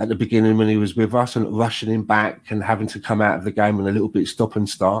at the beginning when he was with us, and rushing him back and having to come out of the game and a little bit stop and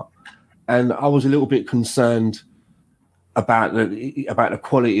start. And I was a little bit concerned about the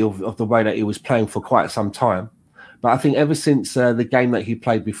quality of the way that he was playing for quite some time. But I think ever since the game that he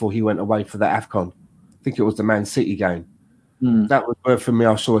played before he went away for the AFCON, I think it was the Man City game, that was where for me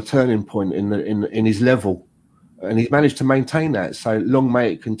I saw a turning point in his level. And he's managed to maintain that. So long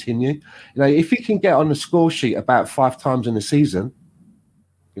may it continue. If he can get on the score sheet about 5 times in a season,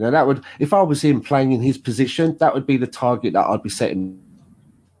 that would, if I was him playing in his position, that would be the target that I'd be setting.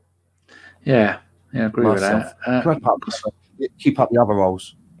 Yeah, I agree myself. with that. Keep up the other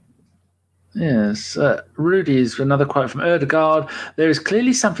roles. Yes. Rudy's another quote from Odegaard. There is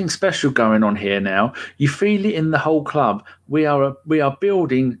clearly something special going on here now. You feel it in the whole club. We are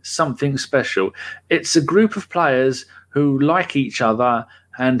building something special. It's a group of players who like each other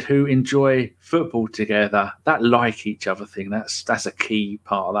and who enjoy football together. That like each other thing, that's a key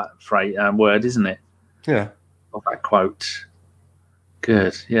part of that phrase, word, isn't it? Yeah. Of that quote.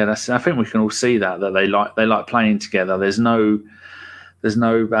 Good. Yeah, I think we can all see that they like playing together. There's no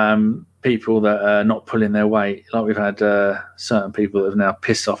people that are not pulling their weight. Like we've had certain people that have now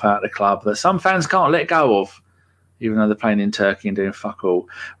pissed off out of the club that some fans can't let go of, even though they're playing in Turkey and doing fuck all.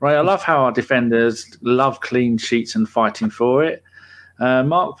 Right, I love how our defenders love clean sheets and fighting for it.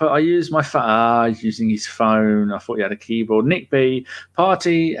 Mark put, I use my phone. He's using his phone. I thought he had a keyboard. Nick B.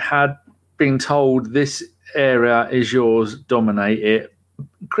 Partey had been told this area is yours, dominate it.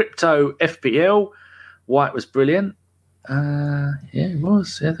 Crypto FPL. White was brilliant. Yeah, it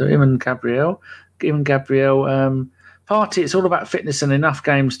was. Yeah, him and Gabriel. Partey, it's all about fitness and enough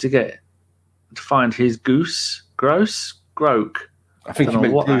games to find his Groke. I think he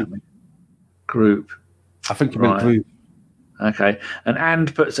meant group. I think he meant group. Okay.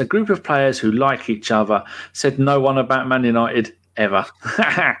 And puts a group of players who like each other. Said no one about Man United ever.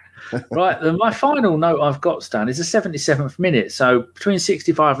 Right. My final note I've got, Stan, is the 77th minute. So between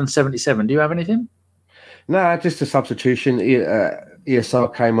 65 and 77. Do you have anything? No, just a substitution.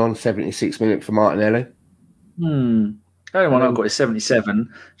 ESR came on 76 minutes for Martinelli. The only one I've got is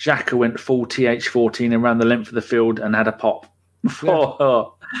 77. Xhaka went full TH14 and ran the length of the field and had a pop. Yeah.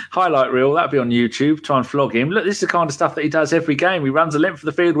 Highlight reel, that'd be on YouTube. Try and flog him. Look, this is the kind of stuff that he does every game. He runs the length of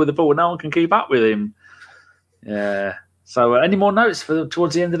the field with the ball. No one can keep up with him. Yeah. So any more notes for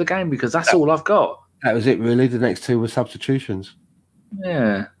towards the end of the game? Because that's all I've got. That was it, really. The next two were substitutions.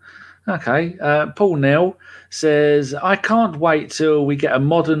 Yeah. Okay. Paul Neal says, I can't wait till we get a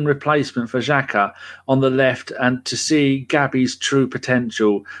modern replacement for Xhaka on the left and to see Gabby's true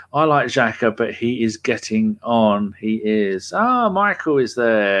potential. I like Xhaka, but he is getting on. He is. Michael is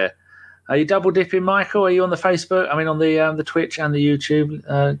there. Are you double dipping, Michael? Are you on the Facebook? I mean, on the Twitch and the YouTube?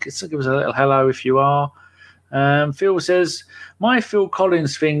 Give us a little hello if you are. Phil says, my Phil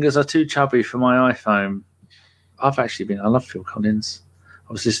Collins fingers are too chubby for my iPhone. I love Phil Collins.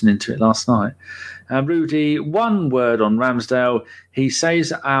 I was listening to it last night. Rudy, one word on Ramsdale. He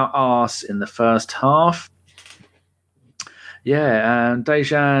saves our arse in the first half. Yeah,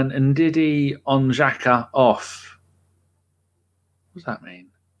 Dejan and Ndidi on Xhaka off. What does that mean?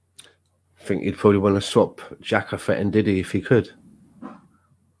 I think he'd probably want to swap Xhaka for Ndidi if he could.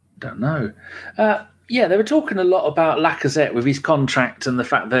 Don't know. Yeah, they were talking a lot about Lacazette with his contract and the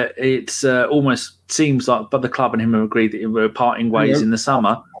fact that it's almost seems like but the club and him have agreed that they were parting ways in the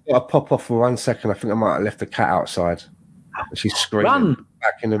summer. I'll pop off for 1 second. I think I might have left the cat outside. She's screaming. Run!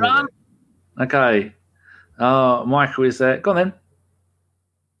 Back in a minute. Okay. Michael is there. Go on then.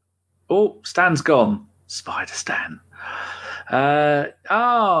 Oh, Stan's gone. Spider Stan.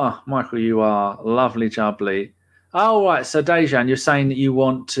 Michael, you are lovely jubbly. Oh, right. So, Dejan, you're saying that you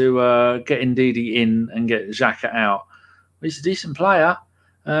want to get Ndidi in and get Xhaka out. Well, he's a decent player.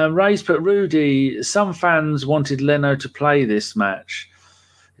 Ray's put Rudy. Some fans wanted Leno to play this match.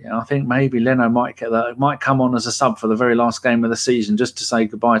 Yeah, I think maybe Leno might come on as a sub for the very last game of the season just to say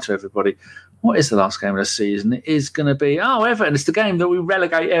goodbye to everybody. What is the last game of the season? It is going to be Everton. It's the game that we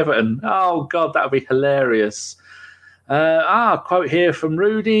relegate Everton. Oh God, that would be hilarious. Quote here from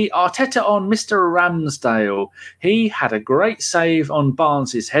Rudy. Arteta on Mr. Ramsdale. He had a great save on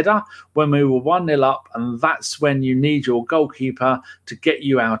Barnes' header when we were 1-0 up, and that's when you need your goalkeeper to get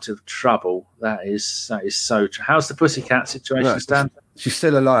you out of trouble. That is so true. How's the pussycat situation, Stan? She's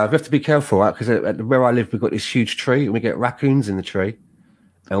still alive. We have to be careful, right? Because where I live, we've got this huge tree, and we get raccoons in the tree,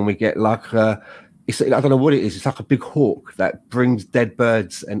 and we get like I don't know what it is. It's like a big hawk that brings dead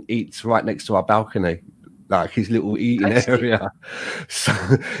birds and eats right next to our balcony. Like his little eating area. So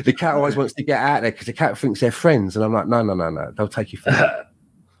the cat always wants to get out there because the cat thinks they're friends. And I'm like, no. They'll take you for that.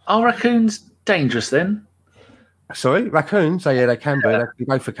 Are raccoons dangerous then? Sorry? Raccoons? Oh, yeah, they can be. They can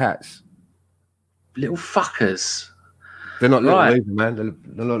go for cats. Little fuckers. They're not little either, man.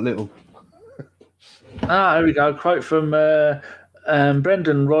 They're not little. Here we go. Quote from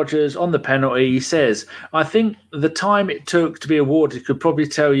Brendan Rodgers on the penalty. He says, I think the time it took to be awarded could probably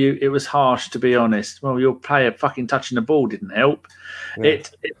tell you it was harsh, to be honest. Well, your player fucking touching the ball didn't help. Yeah.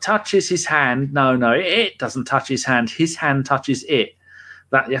 It touches his hand. No, it doesn't touch his hand. His hand touches it.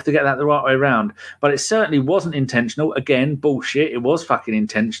 That you have to get that the right way around. But it certainly wasn't intentional. Again, bullshit. It was fucking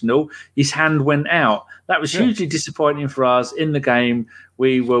intentional. His hand went out. That was hugely disappointing for us. In the game,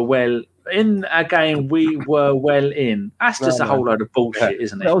 we were well in. That's just a whole load of bullshit,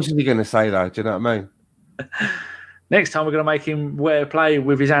 isn't it? What else is he going to say, though? Do you know what I mean? Next time we're going to make him play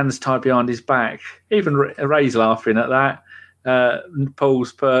with his hands tied behind his back. Even Ray's laughing at that.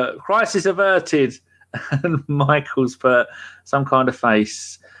 Paul's put, crisis averted. And Michael's put some kind of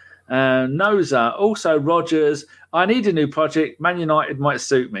face. Noza, also Rogers, I need a new project. Man United might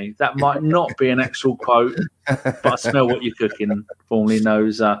suit me. That might not be an actual quote, but I smell what you're cooking, formerly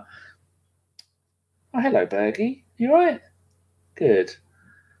Noza. Oh, hello, Bergie. You all right? Good.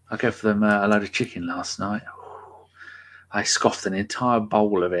 I gave them a load of chicken last night. I scoffed an entire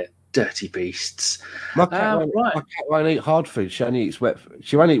bowl of it. Dirty beasts. My cat won't eat hard food. She only eats wet food.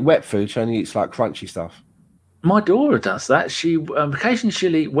 She won't eat wet food. She only eats like crunchy stuff. My daughter does that. She occasionally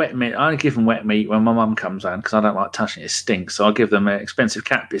she'll eat wet meat. I only give them wet meat when my mum comes home because I don't like touching it. It stinks. So I give them expensive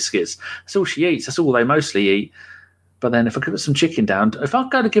cat biscuits. That's all she eats. That's all they mostly eat. But then if I put some chicken down, if I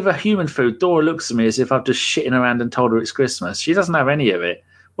go to give her human food, Dora looks at me as if I've just shitting around and told her it's Christmas. She doesn't have any of it.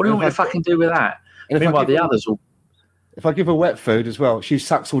 What do you want me to fucking do with that? Meanwhile, the others will. If I give her wet food as well, she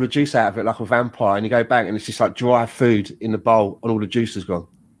sucks all the juice out of it like a vampire, and you go back and it's just like dry food in the bowl and all the juice is gone.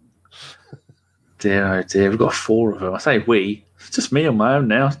 Dear, oh dear, we've got 4 of them. I say we. It's just me on my own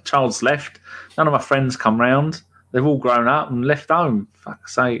now. Child's left. None of my friends come round. They've all grown up and left home.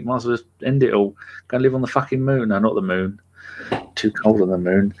 Fuck's sake, might as well end it all. Go live on the fucking moon. No, not the moon. Too cold on the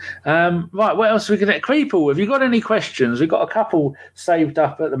moon. Right, what else are we going to... Creeple, have you got any questions? We've got a couple saved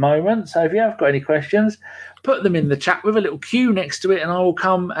up at the moment. So if you have got any questions, put them in the chat with a little Q next to it and I will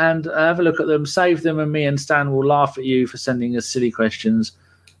come and have a look at them, save them, and me and Stan will laugh at you for sending us silly questions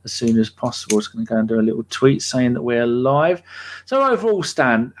as soon as possible. It's going to go and do a little tweet saying that we're live. So overall,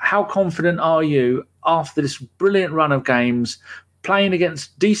 Stan, how confident are you after this brilliant run of games, playing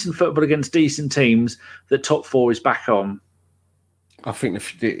against decent football against decent teams, that top four is back on? I think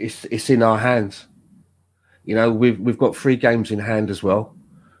it's in our hands. We've got 3 games in hand as well.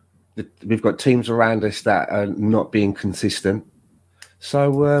 We've got teams around us that are not being consistent.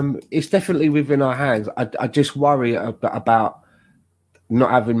 So it's definitely within our hands. I just worry about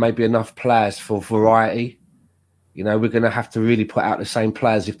not having maybe enough players for variety. We're going to have to really put out the same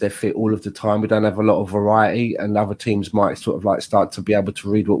players if they're fit all of the time. We don't have a lot of variety, and other teams might sort of like start to be able to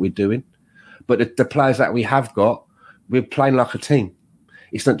read what we're doing. But the players that we have got, we're playing like a team.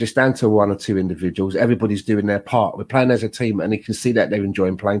 It's not just down to 1 or 2 individuals. Everybody's doing their part. We're playing as a team, and you can see that they're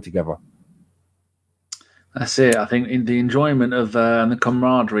enjoying playing together. That's it. I think in the enjoyment of the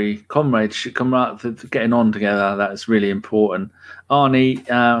comradeship, getting on together, that is really important. Arnie,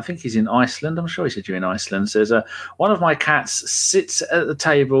 I think he's in Iceland. I'm sure he said you're in Iceland. Says, one of my cats sits at the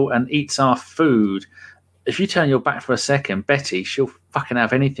table and eats our food. If you turn your back for a second, Betty, she'll fucking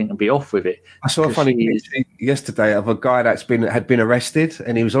have anything and be off with it. I saw a funny picture yesterday of a guy had been arrested,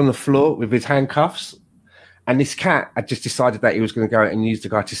 and he was on the floor with his handcuffs, and this cat had just decided that he was going to go out and use the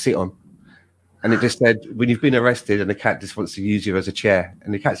guy to sit on. And it just said, when you've been arrested and the cat just wants to use you as a chair.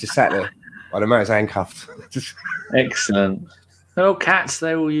 And the cat's just sat there while the man's handcuffed. Excellent. Well, cats,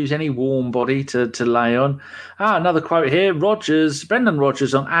 they will use any warm body to lay on. Another quote here. Brendan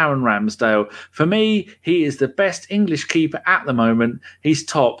Rodgers on Aaron Ramsdale. For me, he is the best English keeper at the moment. He's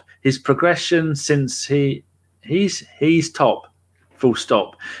top. His progression since he's top. Full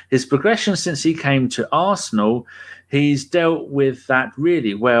stop. His progression since he came to Arsenal, he's dealt with that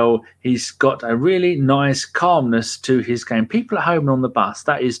really well. He's got a really nice calmness to his game. People at home and on the bus,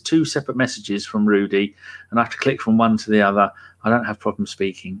 that is 2 separate messages from Rudy, and I have to click from one to the other. I don't have problem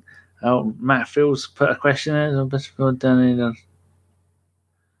speaking. Oh, Matt Phil's put a question in. I'm going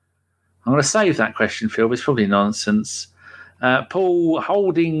to save that question, Phil. It's probably nonsense. Paul,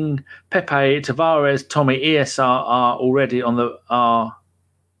 Holding, Pepe, Tavares, Tommy, ESR are already on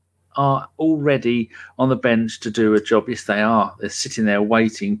the bench to do a job. Yes, they are. They're sitting there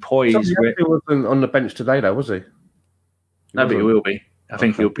waiting, poised. He wasn't on the bench today, though, was he? No, but he will be. I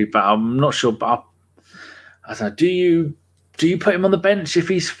think he'll be. But I'm not sure. But I don't know. Do you put him on the bench if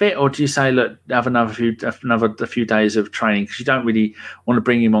he's fit, or do you say, look, have a few days of training, because you don't really want to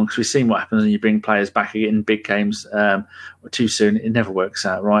bring him on, because we've seen what happens when you bring players back in big games too soon. It never works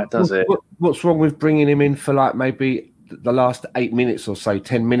out right, does it? What's wrong with bringing him in for like maybe the last 8 minutes or so,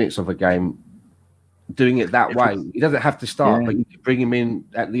 10 minutes of a game, doing it that way? He doesn't have to start, but you can bring him in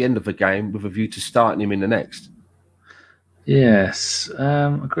at the end of a game with a view to starting him in the next. Yes,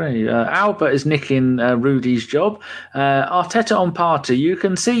 agree. Albert is nicking Rudy's job. Arteta on Partey. You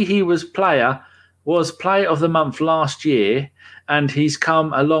can see he was player of the month last year, and he's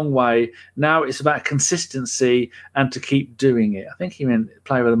come a long way. Now it's about consistency and to keep doing it. I think he meant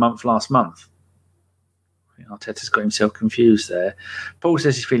player of the month last month. I think Arteta's got himself confused there. Paul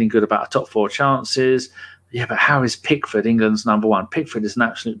says he's feeling good about our top 4 chances. Yeah, but how is Pickford England's number 1? Pickford is an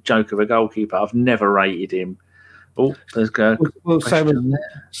absolute joke of a goalkeeper. I've never rated him. Oh, there's go. Well,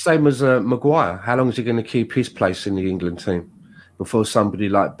 same as Maguire. How long is he going to keep his place in the England team before somebody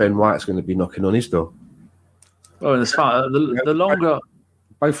like Ben White's going to be knocking on his door? Well, as far the longer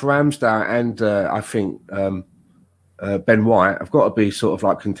both Ramsdale and I think Ben White have got to be sort of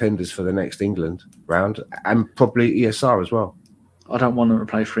like contenders for the next England round, and probably ESR as well. I don't want them to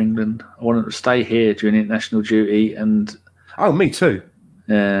play for England. I want them to stay here during international duty. And me too.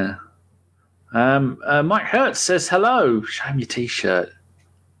 Yeah. Mike Hertz says hello. Show me your T-shirt.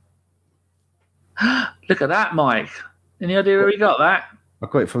 Look at that, Mike. Any idea where we got that? I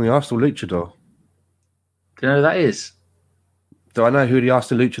got it from the Arsenal Luchador. Do you know who that is? Do I know who the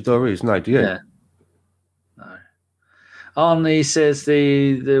Arsenal Luchador is? No, do you? Yeah. No. Arnie says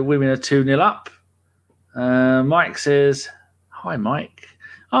the women are 2-0 up. Mike says, hi, Mike.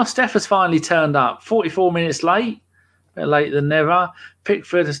 Oh, Steph has finally turned up. 44 minutes late. Better late than never.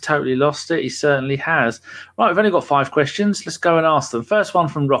 Pickford has totally lost it. He certainly has. Right, we've only got 5 questions. Let's go and ask them. First one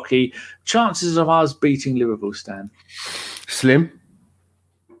from Rocky. Chances of us beating Liverpool, Stan? Slim.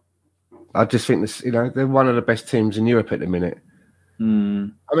 I just think this, they're one of the best teams in Europe at the minute. I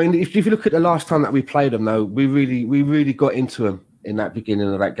mean, if you look at the last time that we played them, though, we really got into them in that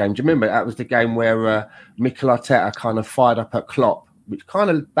beginning of that game. Do you remember? That was the game where Mikel Arteta kind of fired up at Klopp, which kind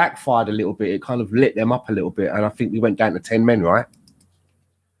of backfired a little bit. It kind of lit them up a little bit, and I think we went down to 10 men, right?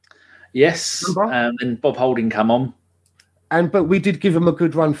 Yes, and Bob Holding come on. But we did give them a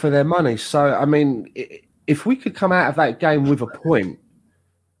good run for their money. So, I mean, if we could come out of that game with a point,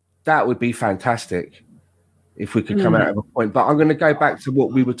 that would be fantastic. If we could come out of a point. But I'm going to go back to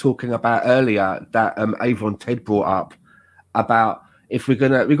what we were talking about earlier that Avon Ted brought up about if we've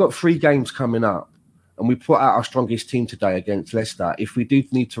got 3 games coming up, and we put out our strongest team today against Leicester. If we do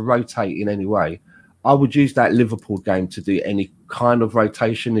need to rotate in any way, I would use that Liverpool game to do any kind of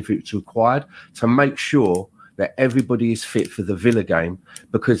rotation if it's required to make sure that everybody is fit for the Villa game,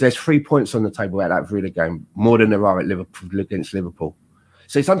 because there's 3 points on the table at that Villa game, more than there are at Liverpool against Liverpool.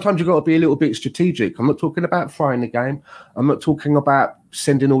 So sometimes you've got to be a little bit strategic. I'm not talking about throwing the game. I'm not talking about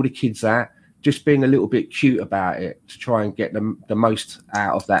sending all the kids out. Just being a little bit cute about it to try and get the most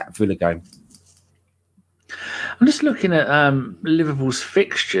out of that Villa game. I'm just looking at Liverpool's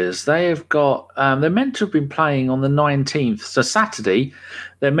fixtures. They have got they're meant to have been playing on the 19th, so Saturday.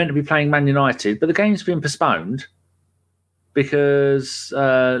 They're meant to be playing Man United, but the game's been postponed because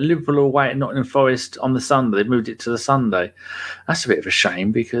Liverpool are away at Nottingham Forest on the Sunday. They've moved it to the Sunday. That's a bit of a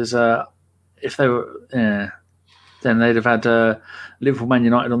shame because if they were, then they'd have had Liverpool Man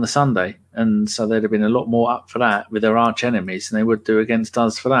United on the Sunday, and so they'd have been a lot more up for that with their arch enemies than they would do against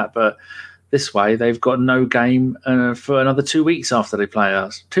us for that. But this way, they've got no game for another 2 weeks after they play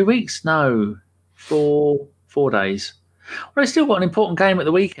us. 2 weeks? No. 4 days. Well, they've still got an important game at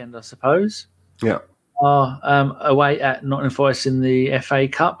the weekend, I suppose. Yeah. Away at Nottingham Forest in the FA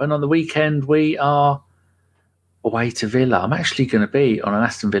Cup. And on the weekend, we are away to Villa. I'm actually going to be on an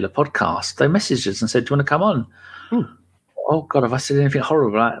Aston Villa podcast. They messaged us and said, do you want to come on? Oh, God, have I said anything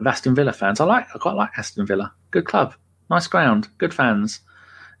horrible about Aston Villa fans? I quite like Aston Villa. Good club. Nice ground. Good fans.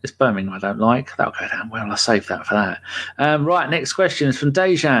 It's Birmingham I don't like. That'll go down well. I'll save that for that. Right, next question is from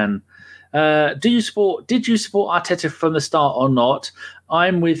Dejan. Did you support Arteta from the start or not?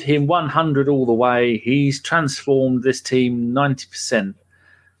 I'm with him 100 all the way. He's transformed this team 90%.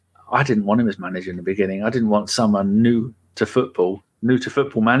 I didn't want him as manager in the beginning. I didn't want someone new to football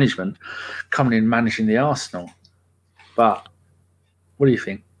management, coming in managing the Arsenal. But what do you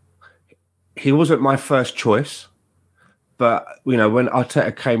think? He wasn't my first choice. But when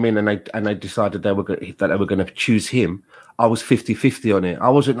Arteta came in and they decided that they were going to choose him, I was 50-50 on it. I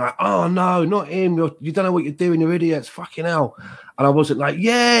wasn't like, oh no, not him. You don't know what you're doing. You're idiots. Fucking hell. And I wasn't like,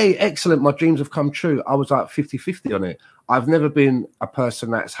 yay, excellent. My dreams have come true. I was like 50-50 on it. I've never been a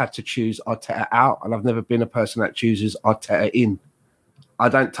person that's had to choose Arteta out, and I've never been a person that chooses Arteta in. I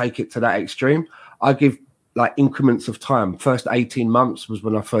don't take it to that extreme. I give like increments of time. First 18 months was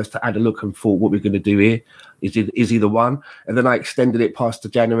when I first had a look and thought, what we're going to do here. Is he the one? And then I extended it past the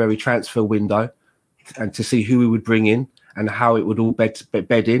January transfer window and to see who we would bring in and how it would all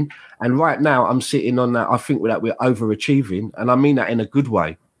bed in. And right now I'm sitting on that. I think that we're overachieving, and I mean that in a good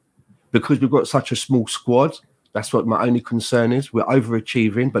way, because we've got such a small squad. That's what my only concern is. We're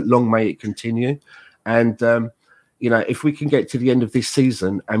overachieving, but long may it continue. And, if we can get to the end of this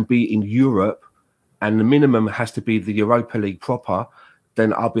season and be in Europe, and the minimum has to be the Europa League proper,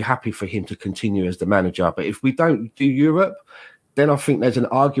 then I'll be happy for him to continue as the manager. But if we don't do Europe, then I think there's an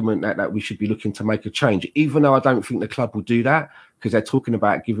argument that we should be looking to make a change, even though I don't think the club will do that, because they're talking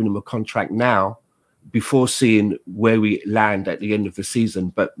about giving him a contract now before seeing where we land at the end of the season.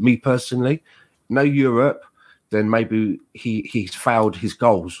 But me personally, no Europe, then maybe he's failed his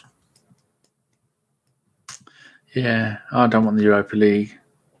goals. Yeah, I don't want the Europa League.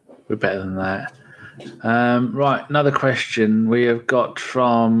 We're better than that. Right, another question we have got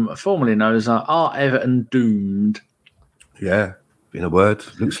from formerly known as are Everton doomed? Yeah, in a word,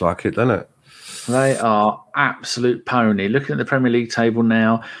 looks like it, doesn't it? They are absolute pony. Looking at the Premier League table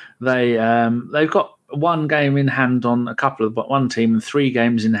now, they've got one game in hand on one team and 3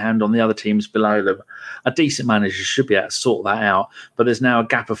 games in hand on the other teams below them. A decent manager should be able to sort that out, but there's now a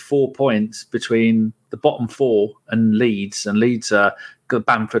gap of 4 points between the bottom 4 and Leeds. And Leeds,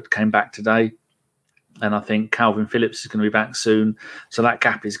 Bamford came back today, and I think Calvin Phillips is going to be back soon, so that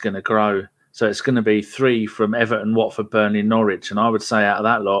gap is going to grow. So it's going to be 3 from Everton, Watford, Burnley, Norwich, and I would say out of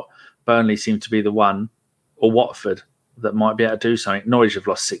that lot, Burnley seem to be the one, or Watford, that might be able to do something. Norwich have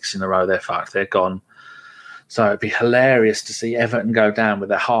lost 6 in a row. They're fucked. They're gone. So it'd be hilarious to see Everton go down with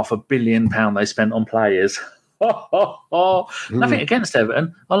their £500 million they spent on players. Nothing against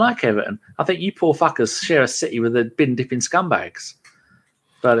Everton. I like Everton. I think you poor fuckers share a city with the bin-dipping scumbags.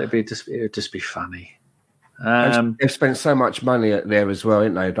 But it'd just be funny. They've spent so much money there as well,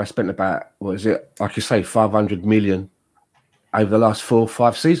 ain't they? They spent about, like you say, 500 million over the last 4 or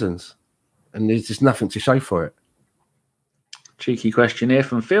 5 seasons. And there's just nothing to show for it. Cheeky question here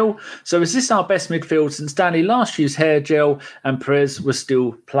from Phil. So is this our best midfield since Danny last used hair gel and Perez was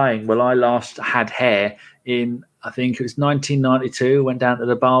still playing? Well, I last had hair in, I think it was 1992. Went down to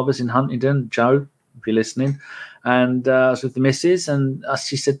the barbers in Huntingdon. Joe, if you're listening. And I was with the missus, and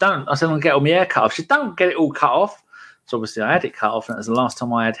she said, don't. I said, I'm going to get all my hair cut off. She said, don't get it all cut off. So obviously I had it cut off, and it was the last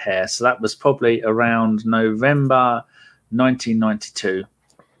time I had hair. So that was probably around November 1992.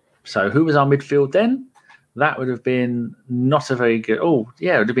 So who was our midfield then? That would have been not a very good. Oh,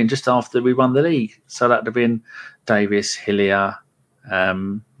 yeah, it would have been just after we won the league. So that would have been Davis, Hillier,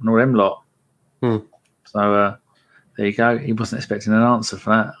 and all them lot. So there you go. He wasn't expecting an answer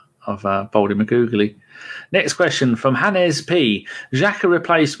for that. I've bowled him a googly. Next question from Hannes P. Xhaka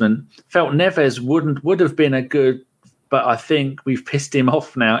replacement. Felt Neves would have been a good, but I think we've pissed him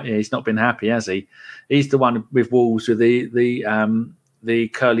off now. Yeah, he's not been happy, has he? He's the one with Wolves with the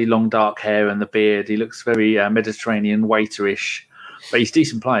curly, long, dark hair and the beard. He looks very Mediterranean waiter-ish, but he's a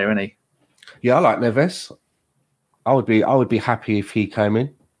decent player, isn't he? Yeah, I like Neves. I would be happy if he came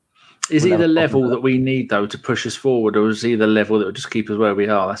in. Is he the level that we need, though, to push us forward, or is he the level that will just keep us where we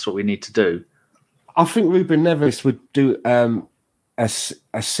are? That's what we need to do. I think Ruben Neves would do a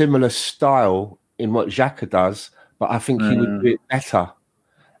similar style in what Xhaka does, but I think he would do it better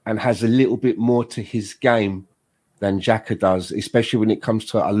and has a little bit more to his game than Xhaka does, especially when it comes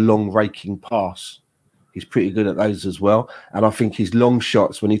to a long raking pass. He's pretty good at those as well. And I think his long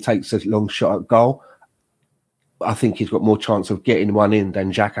shots, when he takes a long shot at goal, I think he's got more chance of getting one in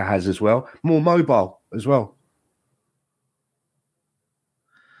than Xhaka has as well. More mobile as well.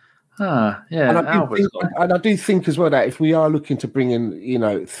 Yeah. And I do think as well that if we are looking to bring in,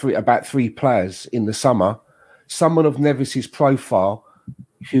 about 3 players in the summer, someone of Neves's profile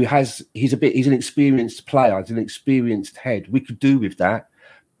he's an experienced player, he's an experienced head. We could do with that.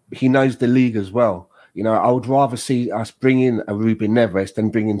 He knows the league as well. I would rather see us bring in a Ruben Neves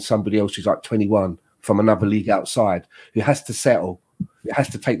than bring in somebody else who's like 21 from another league outside who has to settle. It has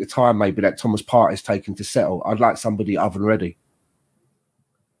to take the time maybe that Thomas Partey has taken to settle. I'd like somebody oven ready.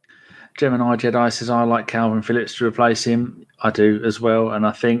 Gemini Jedi says, I like Calvin Phillips to replace him. I do as well. And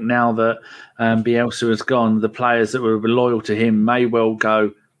I think now that Bielsa has gone, the players that were loyal to him may well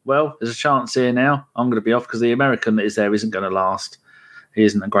go, well, there's a chance here now. I'm going to be off because the American that is there isn't going to last. He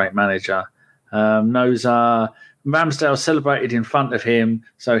isn't a great manager. Ramsdale celebrated in front of him,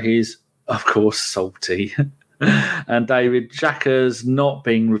 so he's, of course, salty. And David, Xhaka's not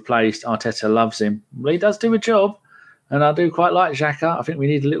being replaced. Arteta loves him. Well, he does do a job. And I do quite like Xhaka. I think we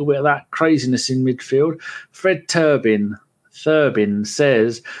need a little bit of that craziness in midfield. Fred Thurbin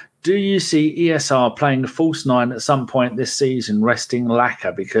says, do you see ESR playing a false 9 at some point this season, resting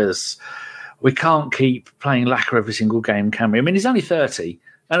Laka? Because we can't keep playing Laka every single game, can we? I mean, he's only 30,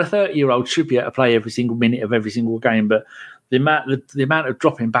 and a 30-year-old should be able to play every single minute of every single game. But the amount of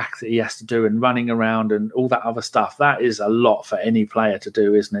dropping back that he has to do and running around and all that other stuff, that is a lot for any player to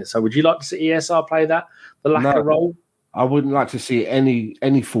do, isn't it? So would you like to see ESR play the Laka role? I wouldn't like to see any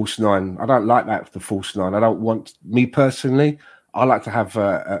false 9. I don't like that, the false 9. I don't want, me personally, I like to have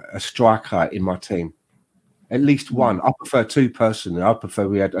a striker in my team. At least one. I prefer 2 personally. I prefer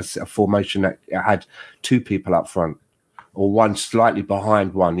we had a formation that had 2 people up front or one slightly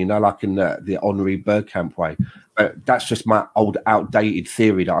behind one, like in the Henri Bergkamp way. But that's just my old outdated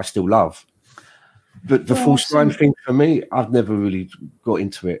theory that I still love. But the false 9 thing for me, I've never really got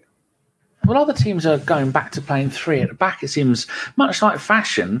into it. Well, other teams are going back to playing 3 at the back. It seems much like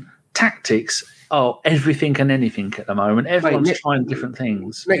fashion, tactics are everything and anything at the moment. Everyone's trying different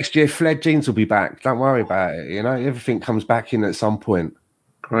things. Next year, Fled Jeans will be back. Don't worry about it. Everything comes back in at some point.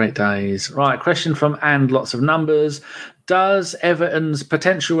 Great days. Right, question from and lots of numbers. Does Everton's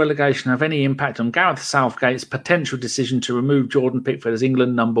potential relegation have any impact on Gareth Southgate's potential decision to remove Jordan Pickford as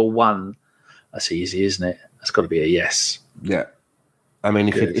England number 1? That's easy, isn't it? That's got to be a yes. Yeah. I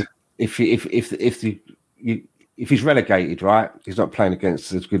mean, if he's relegated, right, he's not playing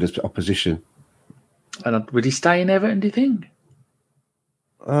against as good as opposition. And would he stay in Everton, do you think?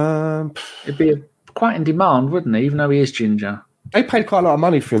 It'd be quite in demand, wouldn't he, even though he is ginger? They paid quite a lot of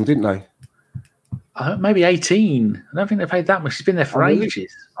money for him, didn't they? Maybe 18. I don't think they paid that much. He's been there for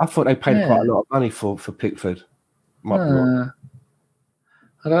ages. I thought they paid quite a lot of money for Pickford. I don't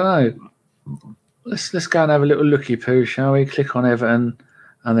know. Let's go and have a little looky poo, shall we? Click on Everton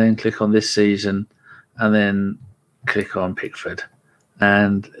and then click on this season and then click on Pickford.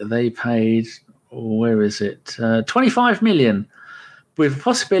 And they paid, where is it? 25 million, with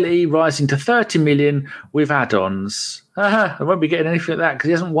possibility rising to 30 million with add-ons. I won't be getting anything like that because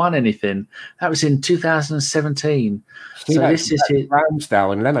he hasn't won anything. That was in 2017. So this is his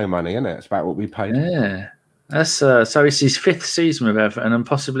Ramsdale and Leno money, isn't it? It's about what we paid. Yeah. That's so it's his 5th season with Everton and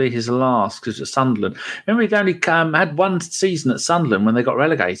possibly his last because at Sunderland. Remember, he'd only had 1 season at Sunderland when they got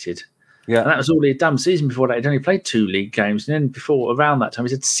relegated. Yeah, and that was all he'd done. Season before that, he'd only played 2 league games, and then around that time,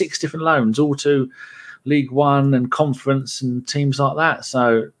 he's had 6 different loans, all to League One and Conference and teams like that.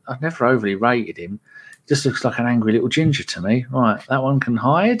 So I've never overly rated him. He Just looks like an angry little ginger to me. Right, that one can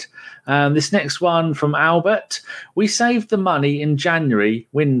hide. This next one from Albert. We saved the money in January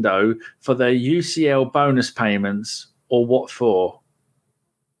window for the UCL bonus payments, or what for?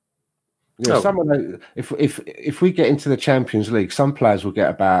 Yeah, some of the, if we get into the Champions League, some players will get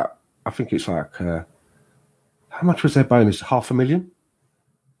about, I think it's like, how much was their bonus? 500,000?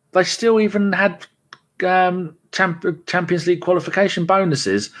 They still even had Champions League qualification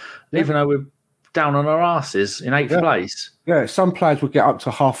bonuses, even though we're down on our asses in 8th place. Yeah, some players would get up to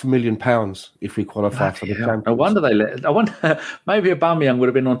 £500,000 if we qualify for the Champions. No wonder they let. I wonder maybe Aubameyang would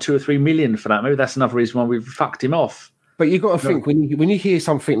have been on 2 or 3 million for that. Maybe that's another reason why we've fucked him off. But you've got to think when you hear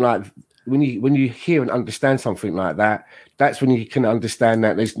something like when you hear and understand something like that, that's when you can understand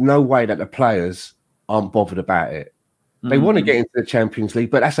that there's no way that the players aren't bothered about it. They want to get into the Champions League,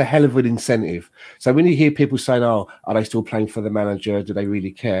 but that's a hell of an incentive. So when you hear people saying, "Oh, are they still playing for the manager? Do they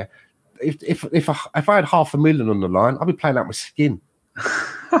really care?" If I had 500,000 on the line, I'd be playing out my skin.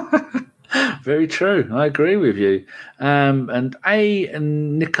 Very true. I agree with you. And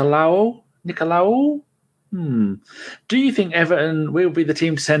Nicolau. Do you think Everton will be the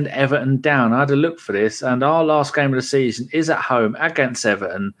team to send Everton down? I had a look for this, and our last game of the season is at home against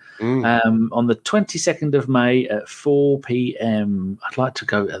Everton on the 22nd of May at 4 p.m. I'd like to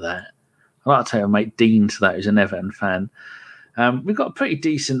go to that. I'd like to take my mate Dean to that, who's an Everton fan. We've got a pretty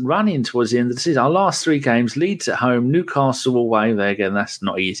decent run in towards the end of the season. Our last 3 games: Leeds at home, Newcastle away. There again, that's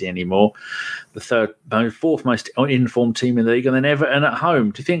not easy anymore. The fourth most informed team in the league, and then Everton at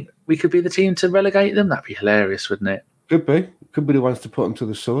home. Do you think we could be the team to relegate them? That'd be hilarious, wouldn't it? Could be. Could be the ones to put them to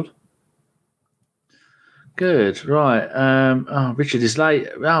the sword. Good. Right. Richard is late.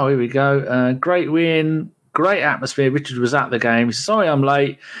 Oh, here we go. Great win. Great atmosphere. Richard was at the game. He said, sorry I'm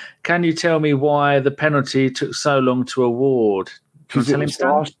late. Can you tell me why the penalty took so long to award? Because it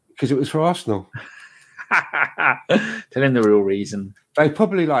was for Arsenal. Tell him the real reason. They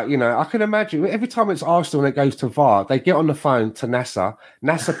probably I can imagine every time it's Arsenal and it goes to VAR, they get on the phone to NASA.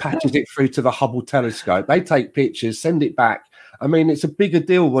 NASA patches it through to the Hubble telescope. They take pictures, send it back. I mean, it's a bigger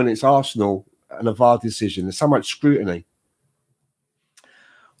deal when it's Arsenal and a VAR decision. There's so much scrutiny.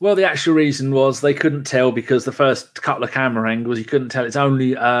 Well, the actual reason was they couldn't tell because the first couple of camera angles, you couldn't tell. It's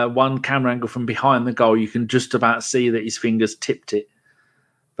only one camera angle from behind the goal. You can just about see that his fingers tipped it.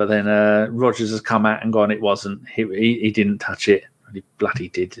 But then Rodgers has come out and gone, it wasn't. He didn't touch it. He bloody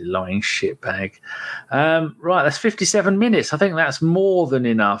did, lying shitbag. Right, that's 57 minutes. I think that's more than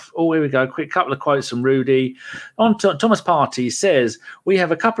enough. Oh, here we go. Quick couple of quotes from Rudy. Thomas Partey says, we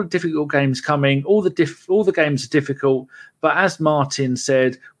have a couple of difficult games coming. All the games are difficult. But as Martin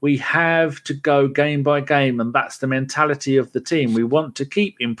said, we have to go game by game. And that's the mentality of the team. We want to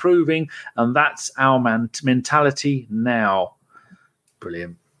keep improving. And that's our mentality now.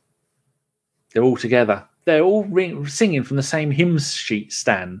 Brilliant. They're all together. They're all singing from the same hymn sheet,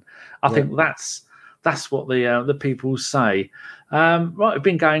 Stan. I think that's what the people say. Right, we've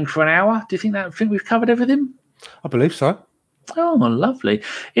been going for an hour. Do you think we've covered everything? I believe so. Oh, lovely.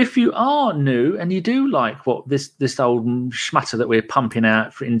 If you are new and you do like what this old schmutter that we're pumping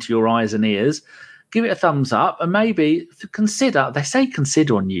out into your eyes and ears, give it a thumbs up and maybe consider. They say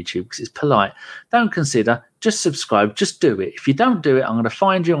consider on YouTube because it's polite. Don't consider. Just subscribe. Just do it. If you don't do it, I'm going to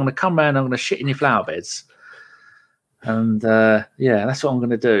find you. I'm going to come around. I'm going to shit in your flower beds. And that's what I'm going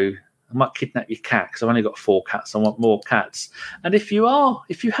to do. I might kidnap your cat because I've only got 4 cats. I want more cats. And if you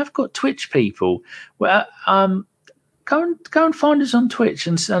have got Twitch people, well, go and find us on Twitch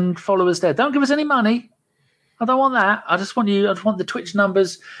and follow us there. Don't give us any money. I don't want that. I just want the Twitch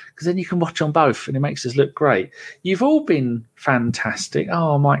numbers because then you can watch on both and it makes us look great. You've all been fantastic.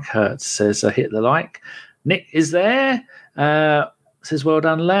 Oh, Mike Hertz says, hit the like. Nick is there. Says, well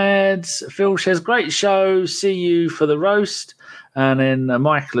done, lads. Phil says, great show. See you for the roast. And then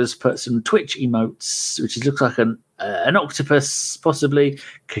Michael has put some Twitch emotes, which looks like an octopus possibly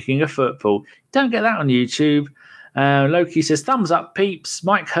kicking a football. Don't get that on YouTube. Loki says, thumbs up, peeps.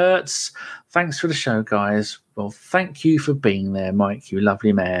 Mike Hertz, thanks for the show, guys. Well, thank you for being there, Mike, you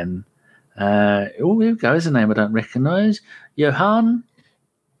lovely man. Here we go. There's a name I don't recognise. Johan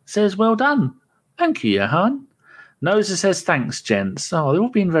says, well done. Thank you, Johan. Noza says, thanks, gents. Oh, they've all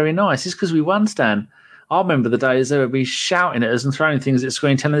been very nice. It's because we won, Stan. I remember the days they would be shouting at us and throwing things at the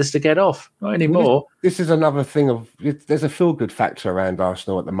screen, telling us to get off. Not anymore. This is another thing there's a feel-good factor around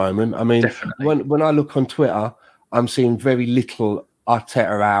Arsenal at the moment. I mean, when I look on Twitter, I'm seeing very little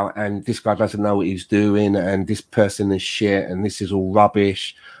Arteta out and this guy doesn't know what he's doing and this person is shit and this is all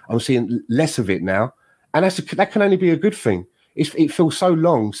rubbish. I'm seeing less of it now. And that can only be a good thing. It feels so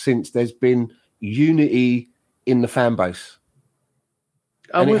long since there's been unity in the fan base.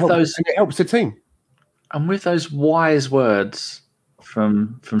 And it helps the team. And with those wise words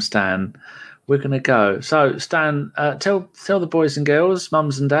from Stan, we're going to go. So, Stan, tell the boys and girls,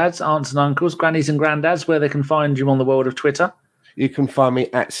 mums and dads, aunts and uncles, grannies and granddads where they can find you on the world of Twitter. You can find me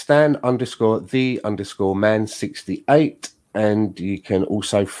at Stan_the_man68. And you can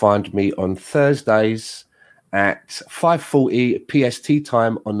also find me on Thursdays at 5:40 PST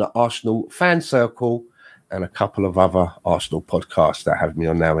time on the Arsenal Fan Circle and a couple of other Arsenal podcasts that have me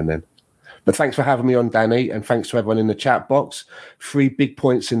on now and then. But thanks for having me on, Danny, and thanks to everyone in the chat box. 3 big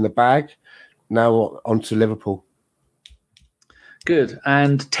points in the bag. Now on to Liverpool. Good.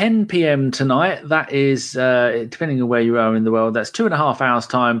 And 10 p.m. tonight, that is, depending on where you are in the world, that's 2.5 hours'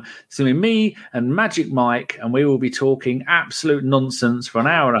 time. It's going to be me and Magic Mike, and we will be talking absolute nonsense for an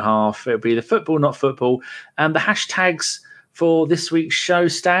hour and a half. It'll be the football, not football. And the hashtags for this week's show,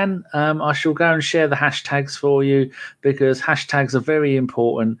 Stan, I shall go and share the hashtags for you because hashtags are very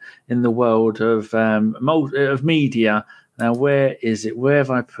important in the world of media. Now, where is it? Where have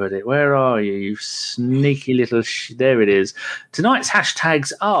I put it? Where are you, you sneaky little... There it is. Tonight's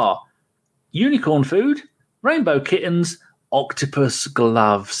hashtags are unicorn food, rainbow kittens, octopus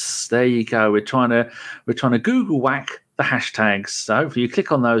gloves. There you go. We're trying to Google whack the hashtags. So hopefully you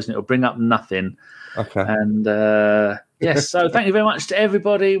click on those and it'll bring up nothing. Okay. And yes, so thank you very much to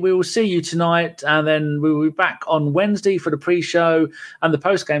everybody. We will see you tonight, and then we will be back on Wednesday for the pre-show and the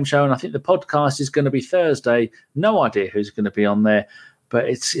post-game show. And I think the podcast is going to be Thursday. No idea who's going to be on there, but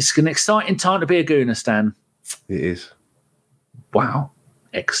it's an exciting time to be a Gooner, Stan. It is. Wow,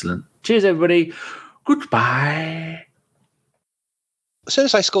 excellent. Cheers, everybody. Goodbye. As soon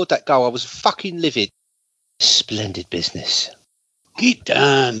as I scored that goal, I was fucking livid. Splendid business. Get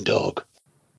down, dog.